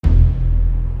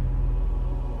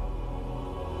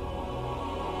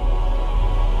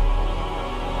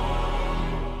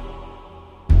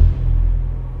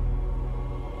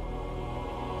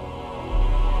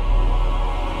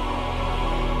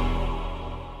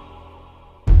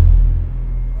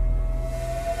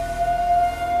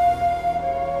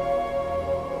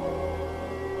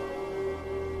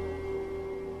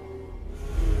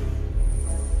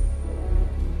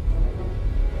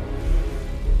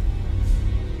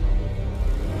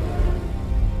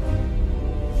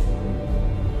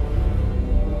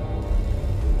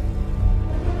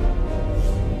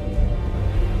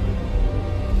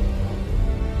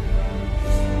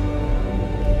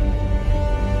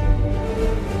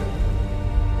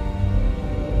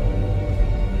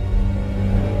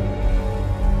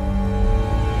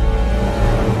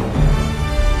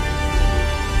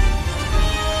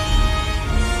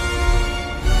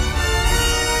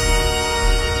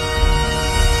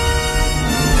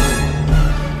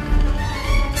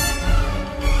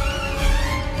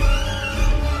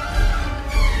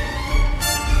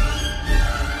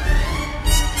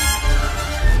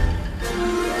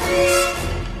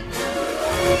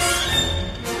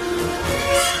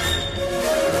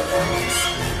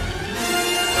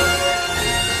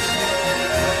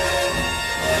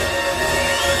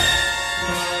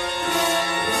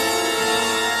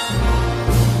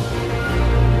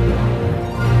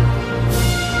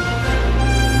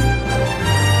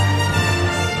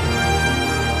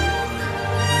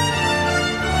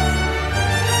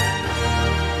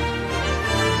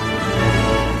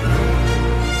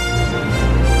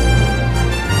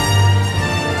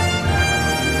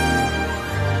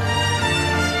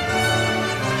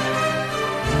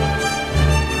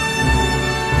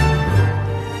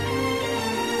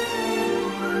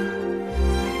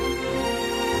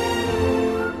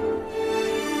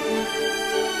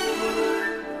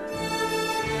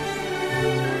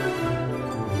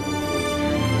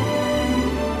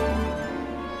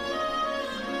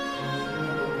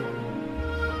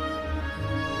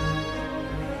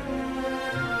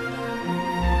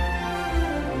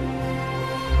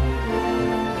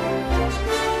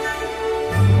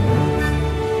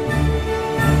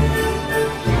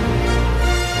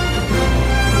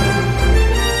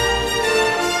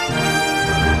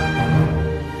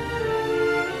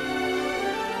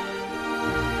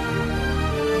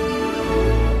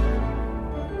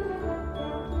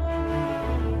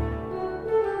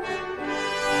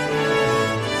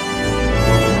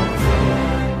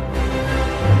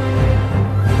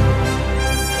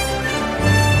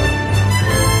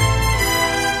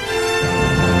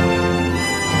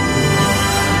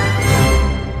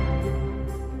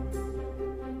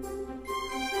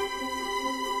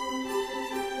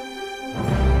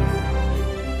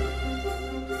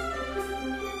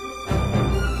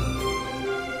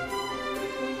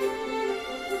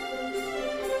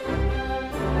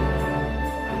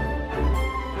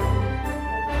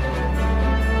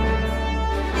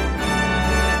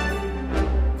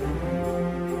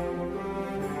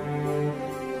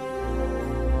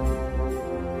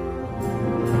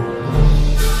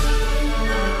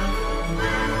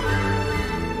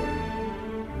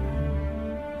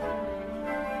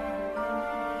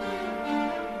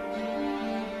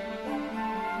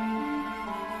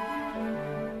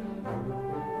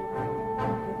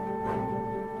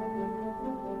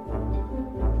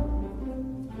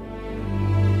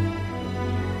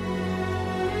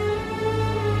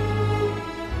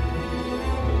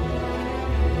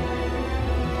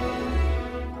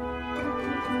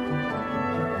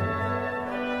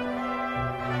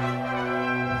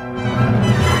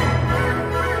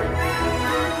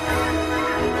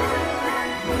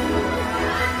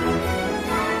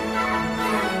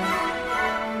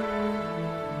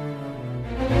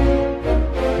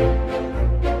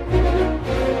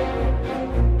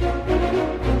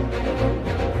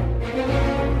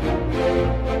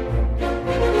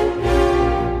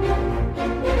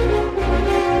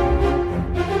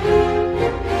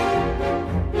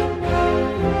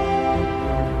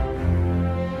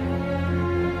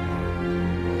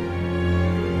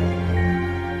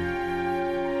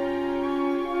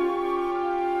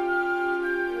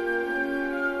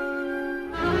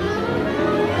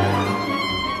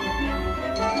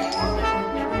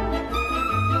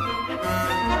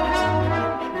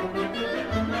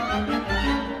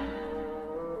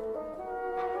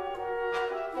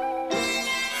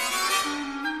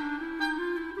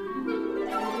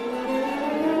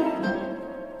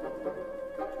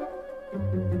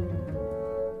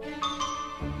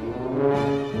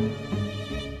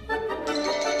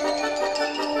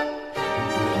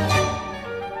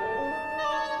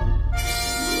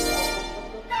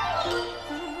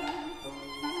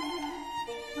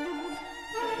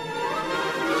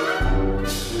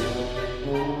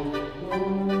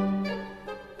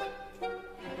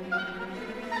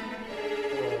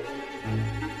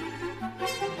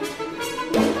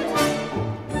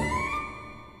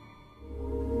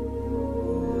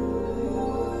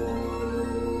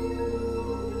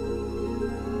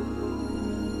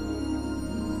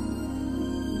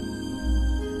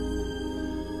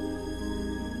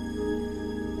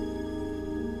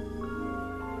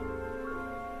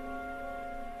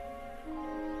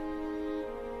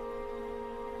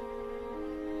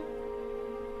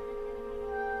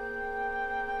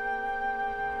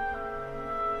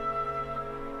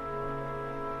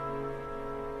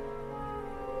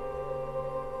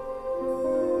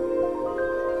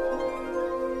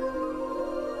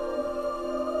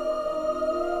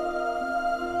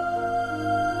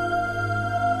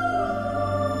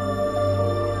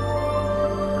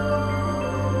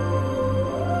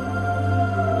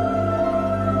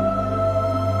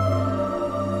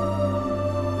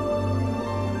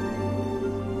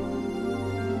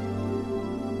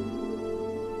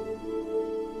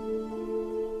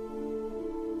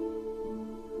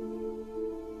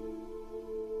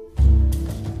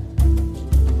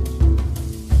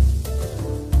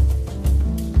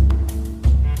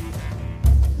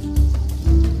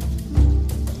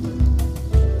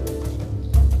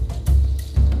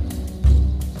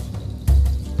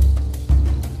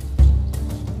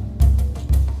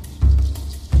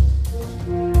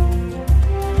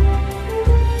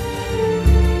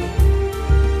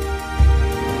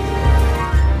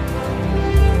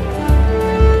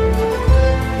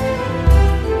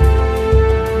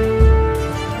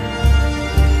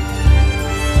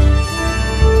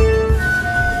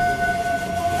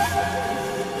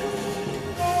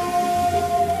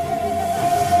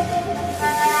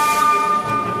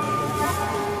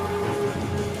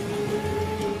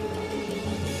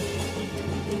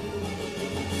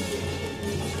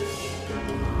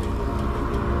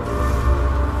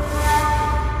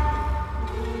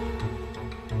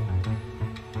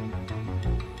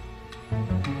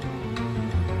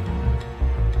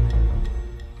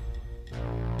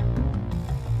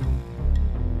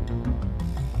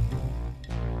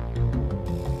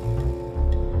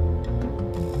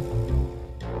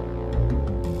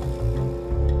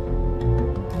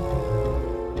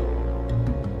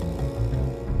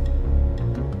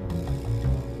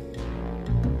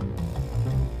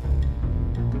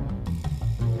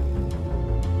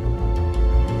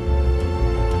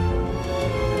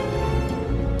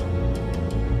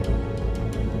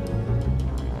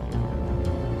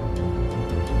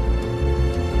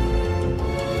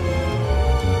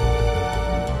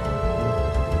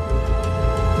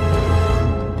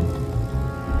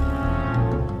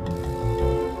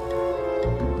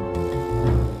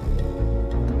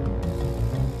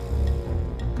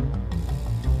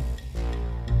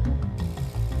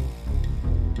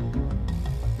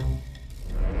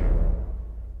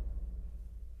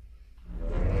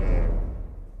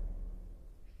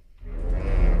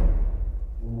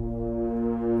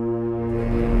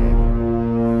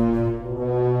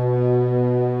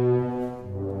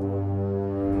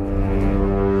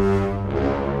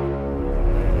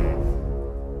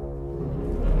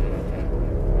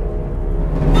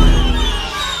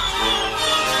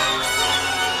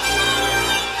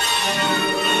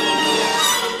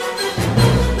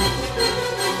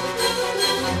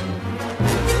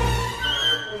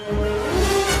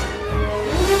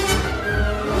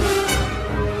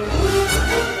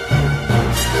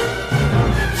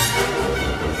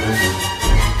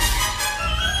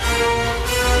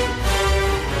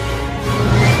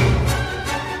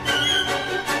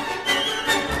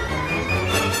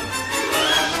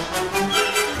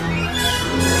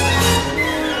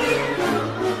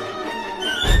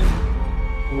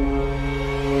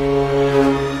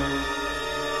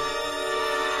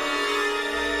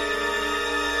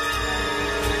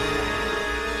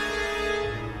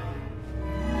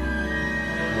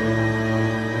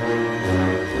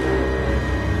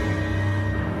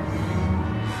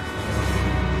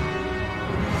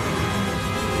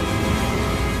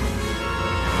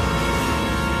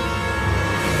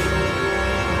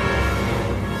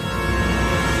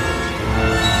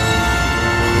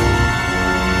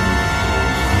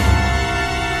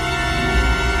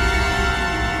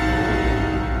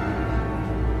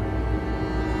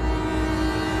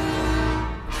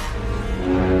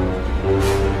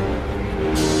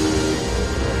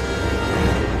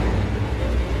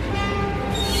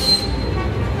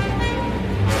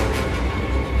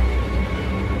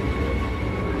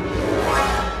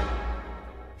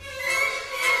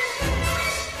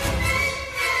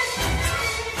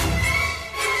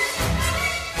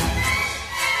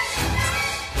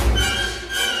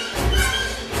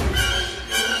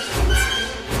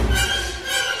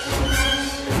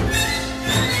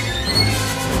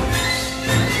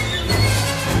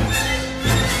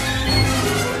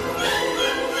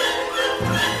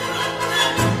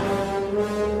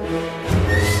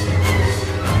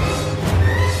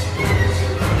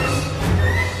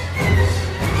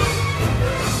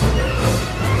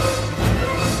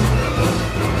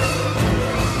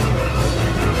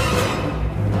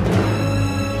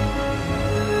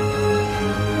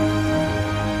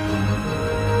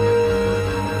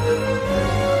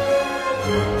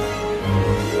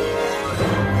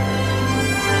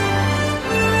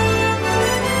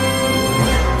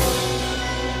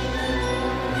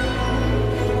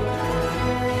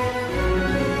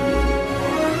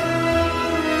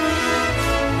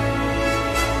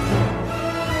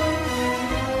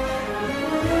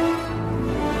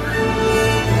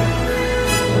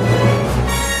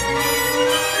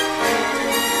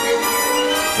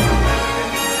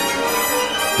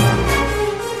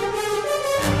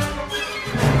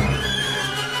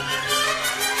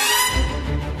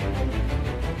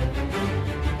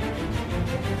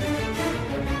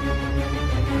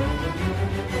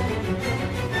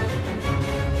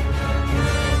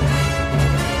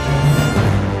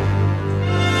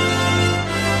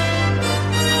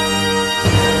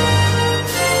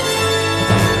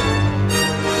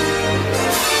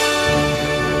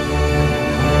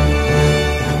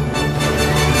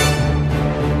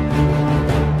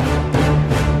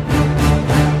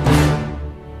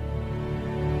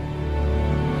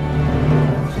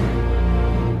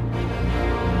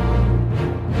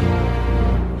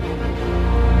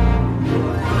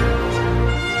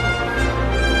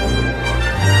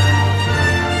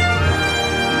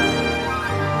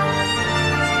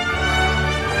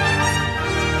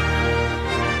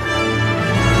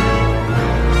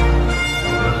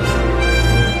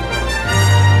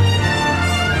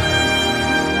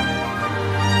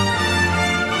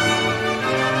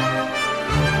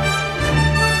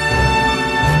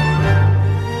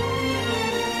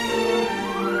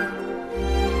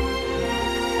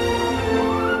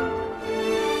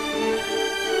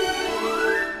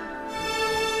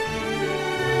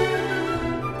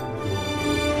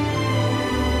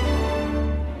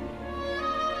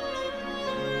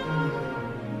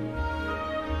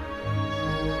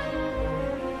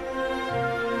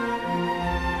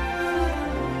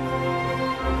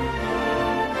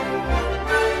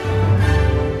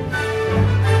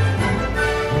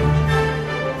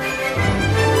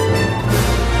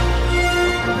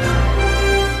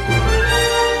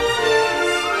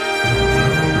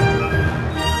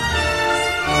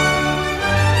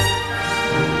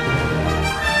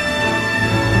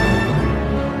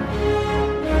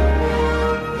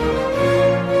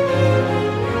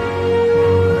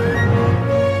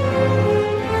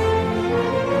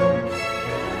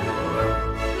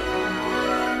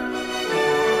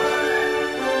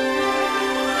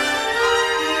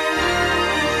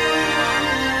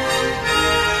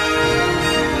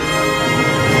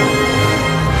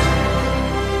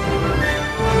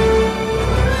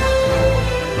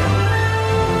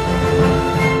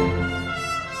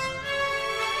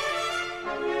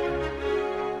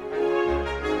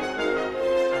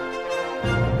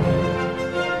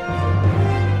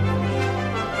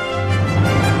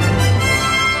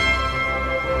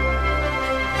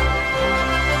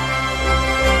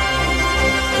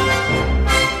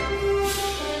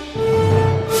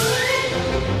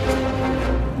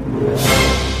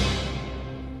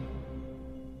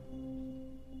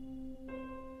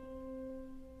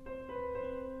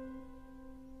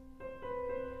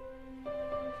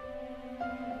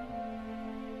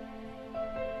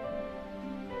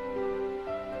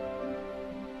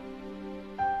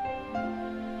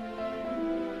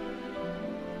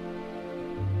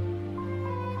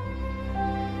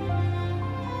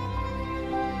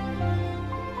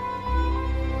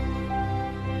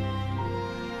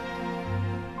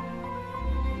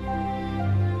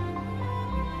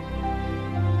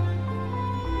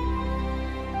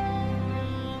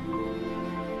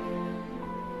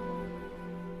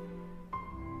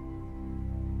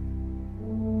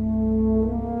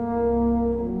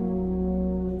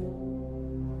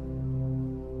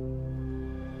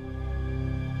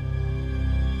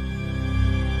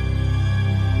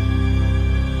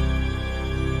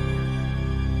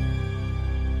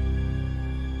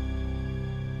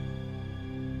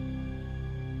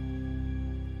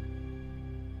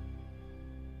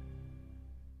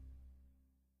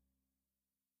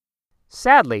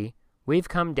 Sadly, we've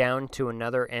come down to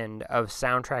another end of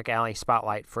Soundtrack Alley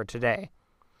Spotlight for today.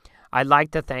 I'd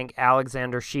like to thank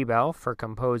Alexander Schiebel for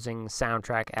composing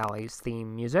Soundtrack Alley's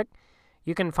theme music.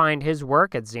 You can find his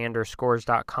work at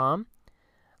xanderscores.com.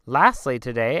 Lastly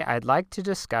today, I'd like to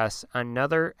discuss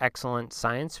another excellent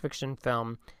science fiction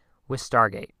film with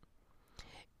Stargate.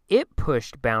 It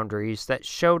pushed boundaries that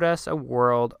showed us a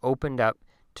world opened up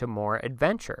to more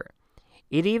adventure.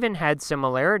 It even had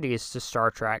similarities to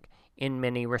Star Trek in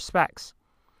many respects,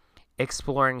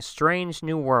 exploring strange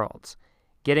new worlds,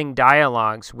 getting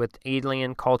dialogues with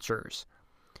alien cultures.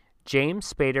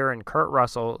 James Spader and Kurt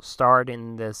Russell starred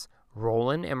in this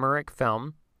Roland Emmerich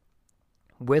film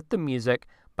with the music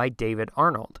by David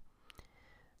Arnold.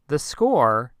 The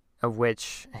score, of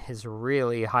which is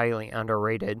really highly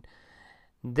underrated,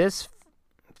 this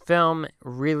film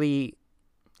really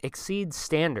exceeds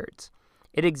standards.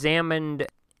 It examined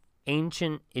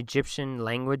ancient Egyptian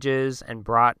languages and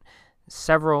brought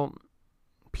several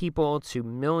people to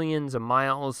millions of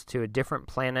miles to a different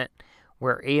planet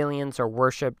where aliens are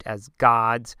worshipped as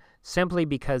gods simply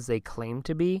because they claim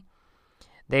to be.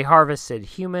 They harvested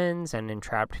humans and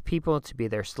entrapped people to be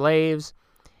their slaves.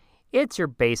 It's your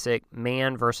basic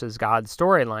man versus God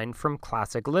storyline from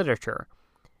classic literature.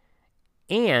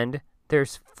 And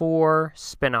there's 4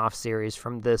 spin-off series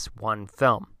from this one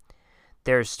film.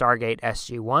 There's Stargate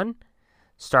SG-1,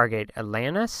 Stargate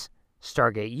Atlantis,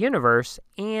 Stargate Universe,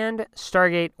 and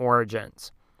Stargate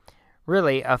Origins.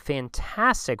 Really a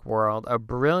fantastic world of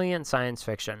brilliant science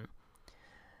fiction.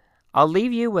 I'll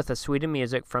leave you with a suite of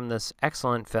music from this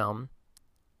excellent film,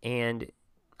 and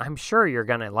I'm sure you're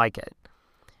going to like it.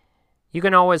 You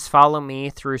can always follow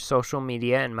me through social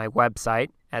media and my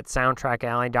website at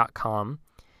soundtrackalley.com.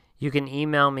 You can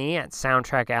email me at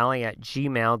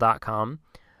soundtrackalley@gmail.com.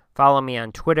 Follow me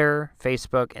on Twitter,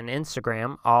 Facebook, and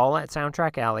Instagram, all at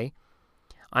Soundtrack Alley.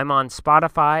 I'm on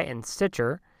Spotify and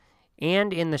Stitcher,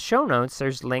 and in the show notes,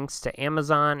 there's links to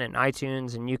Amazon and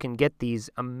iTunes, and you can get these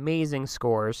amazing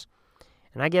scores,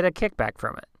 and I get a kickback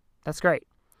from it. That's great.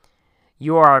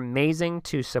 You are amazing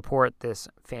to support this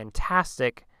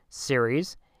fantastic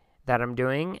series that I'm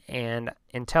doing, and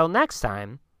until next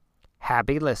time,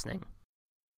 happy listening.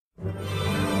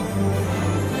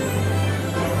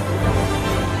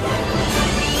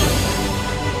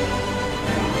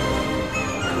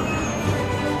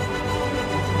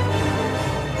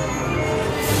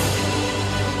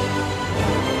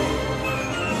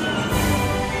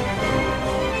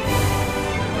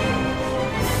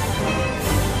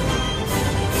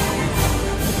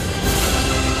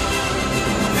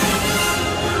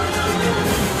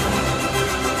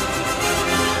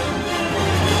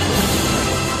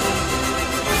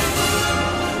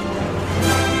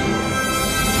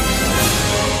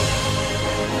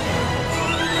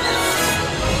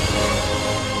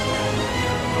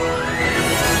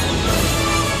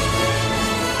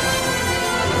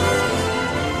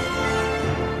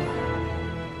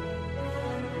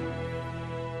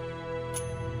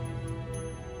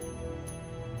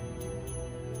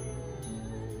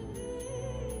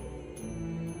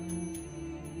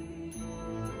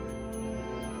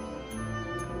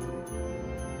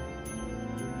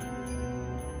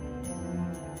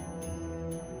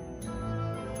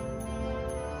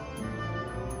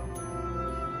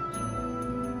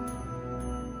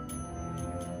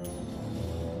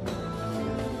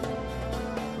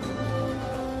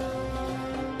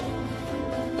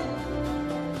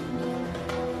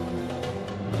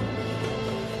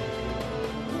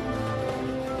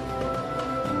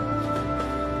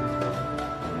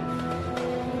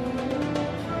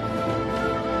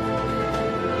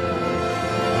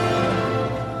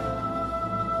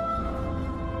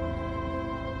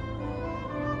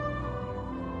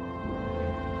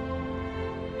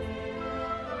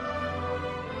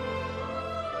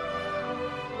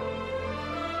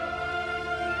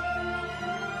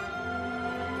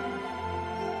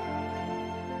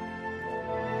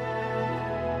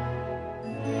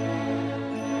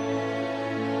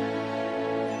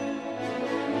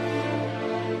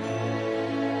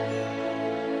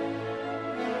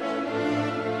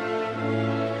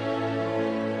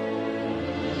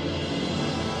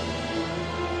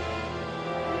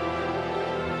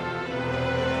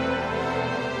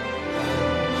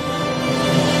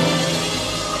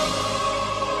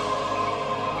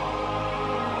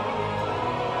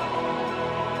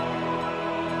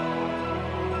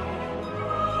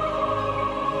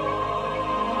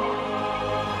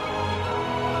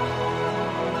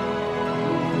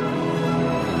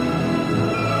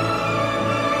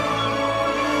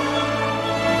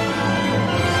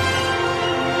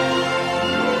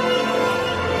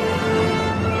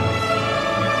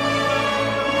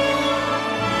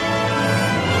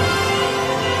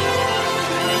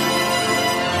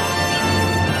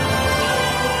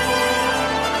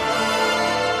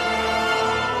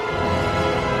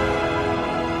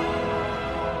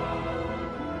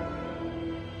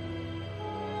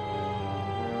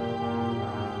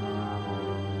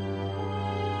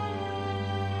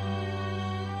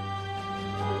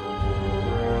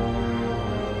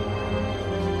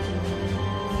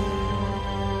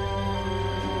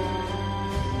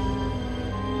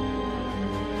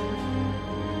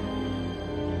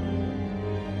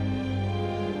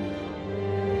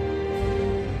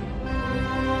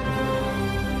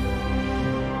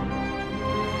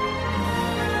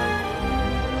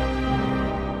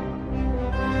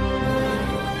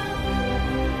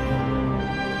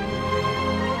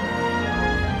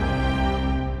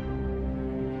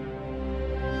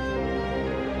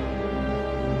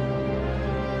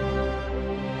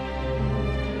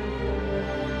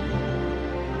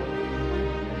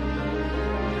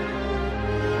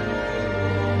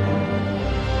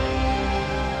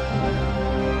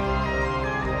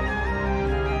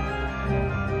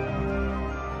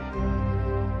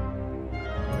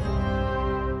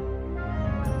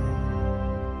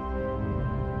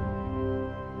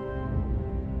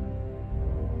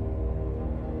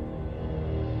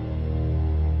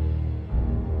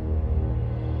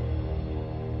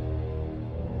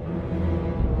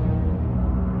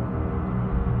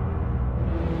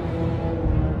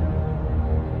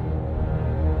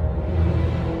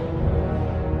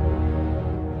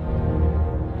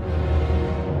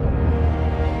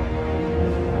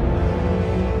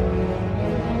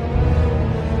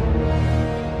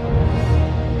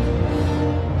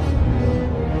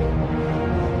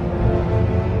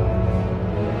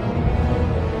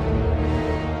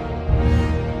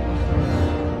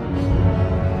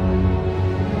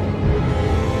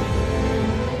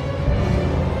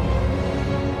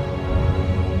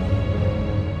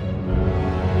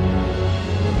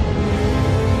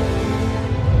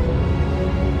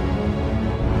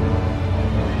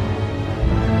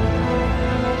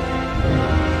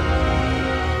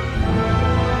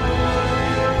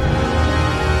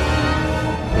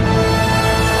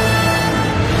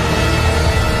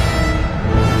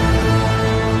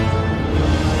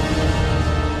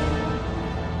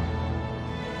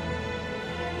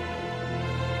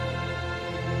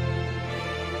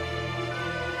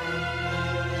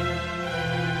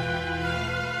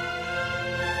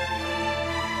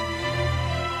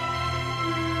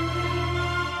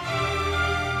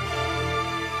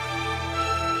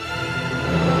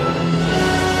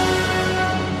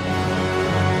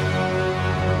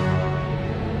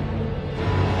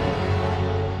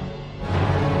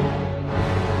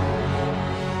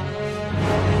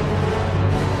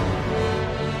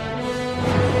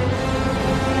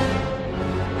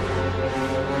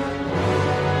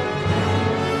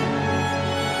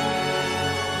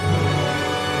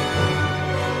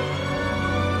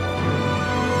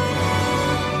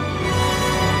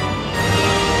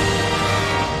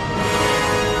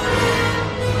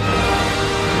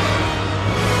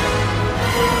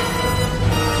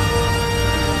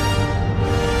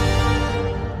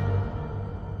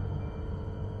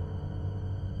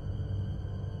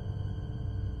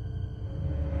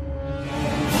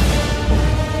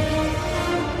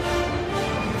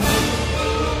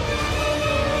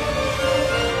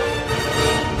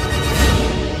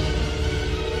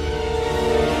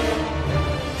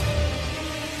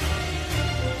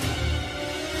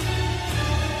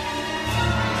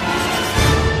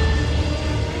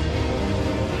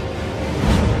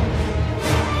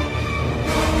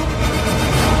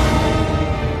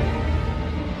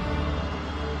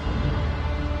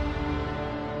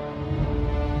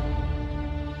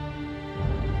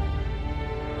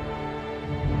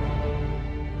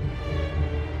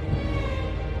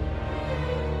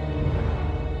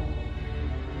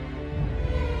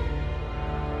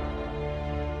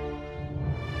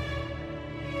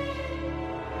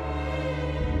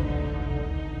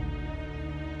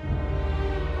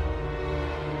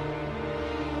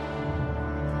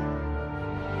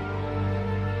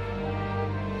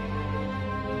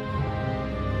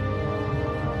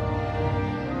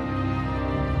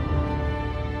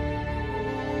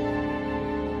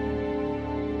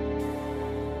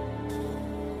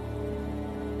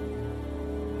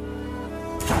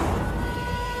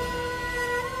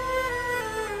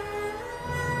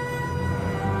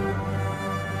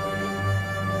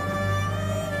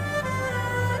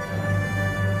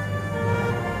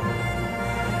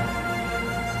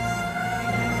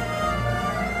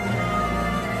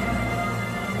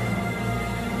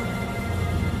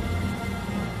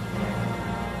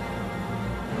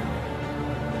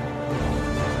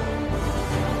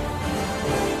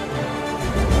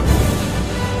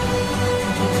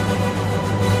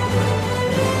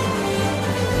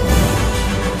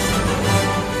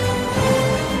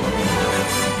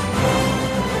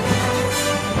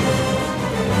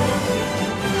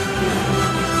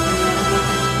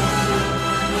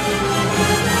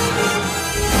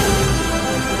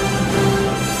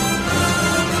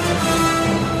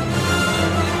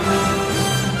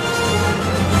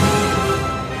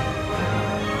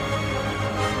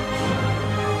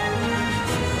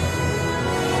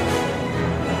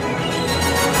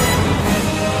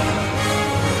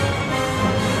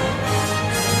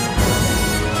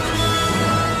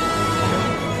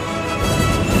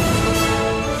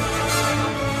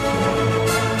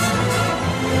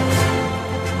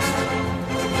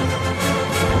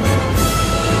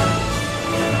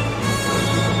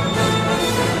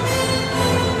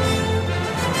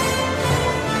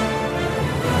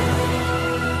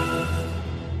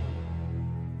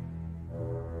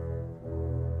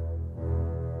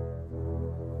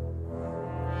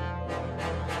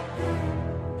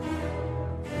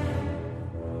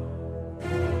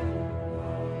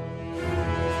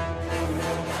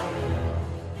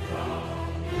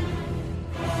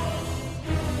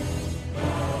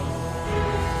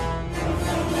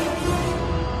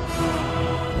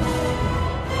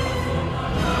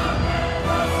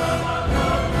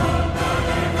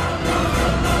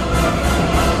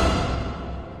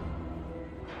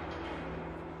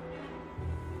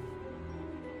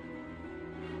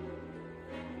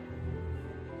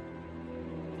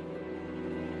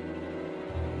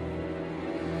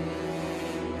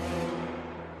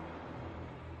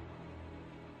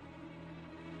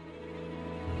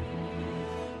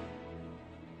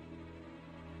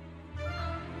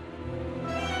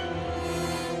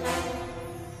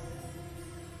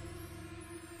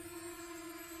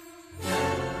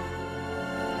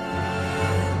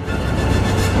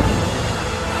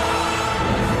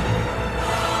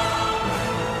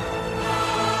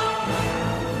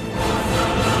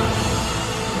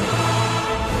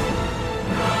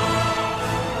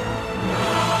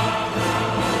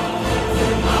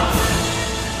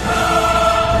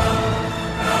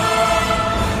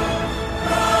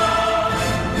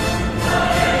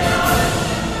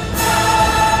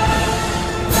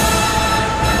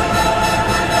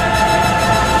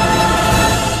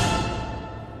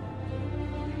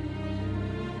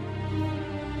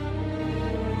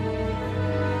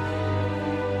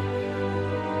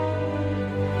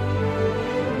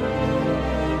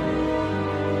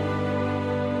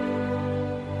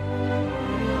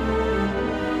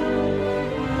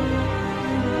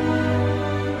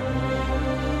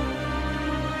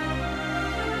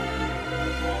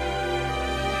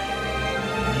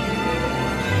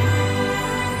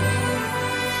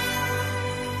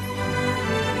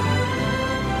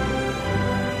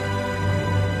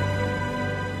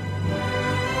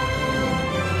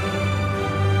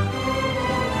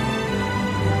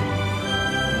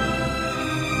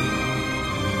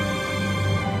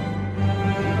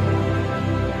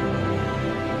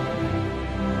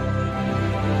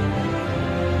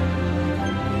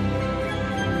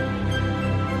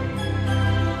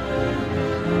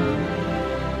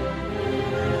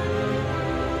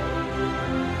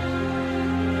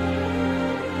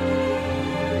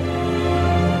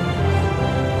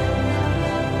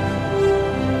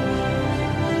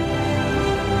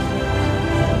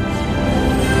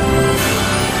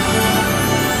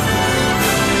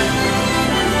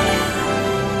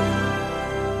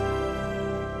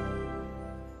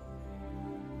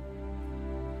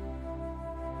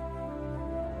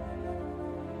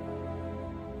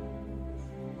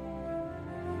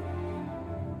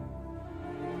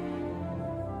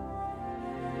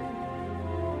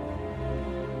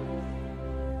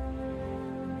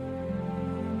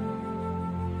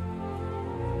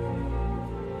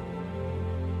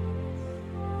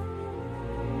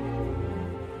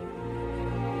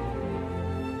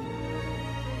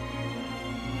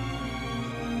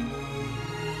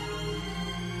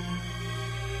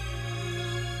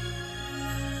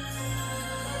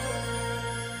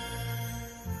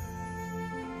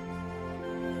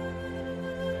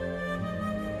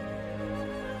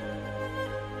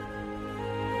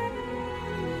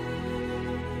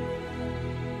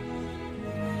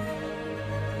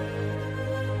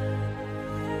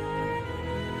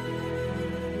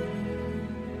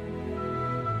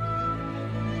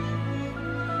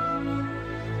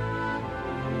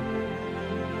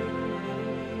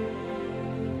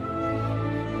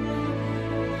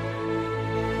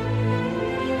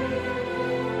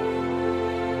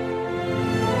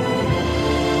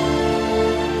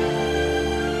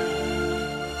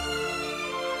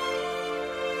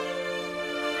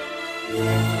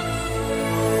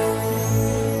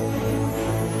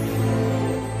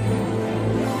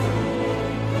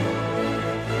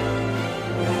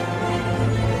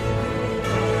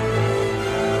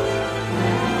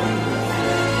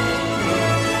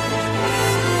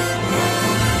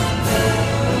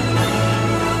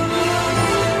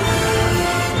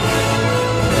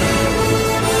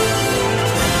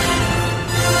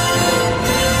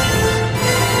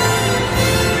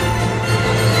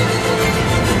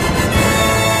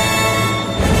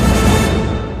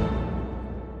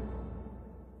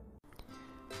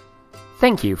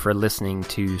 Thank you for listening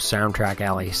to Soundtrack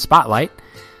Alley Spotlight.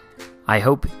 I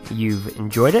hope you've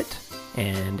enjoyed it,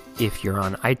 and if you're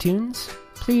on iTunes,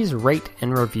 please rate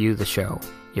and review the show.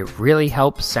 It really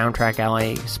helps Soundtrack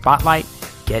Alley Spotlight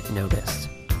get noticed.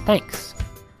 Thanks.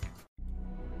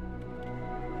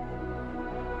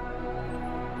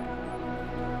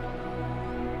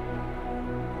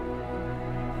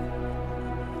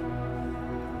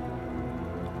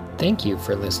 Thank you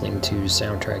for listening to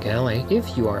Soundtrack Alley.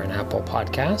 If you are an Apple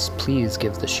Podcast, please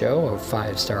give the show a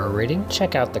 5-star rating.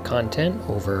 Check out the content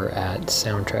over at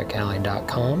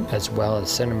soundtrackalley.com, as well as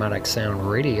Cinematic Sound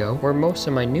Radio, where most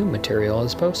of my new material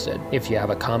is posted. If you have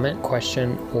a comment,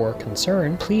 question, or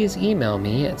concern, please email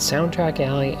me at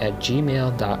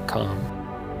soundtrackalley@gmail.com.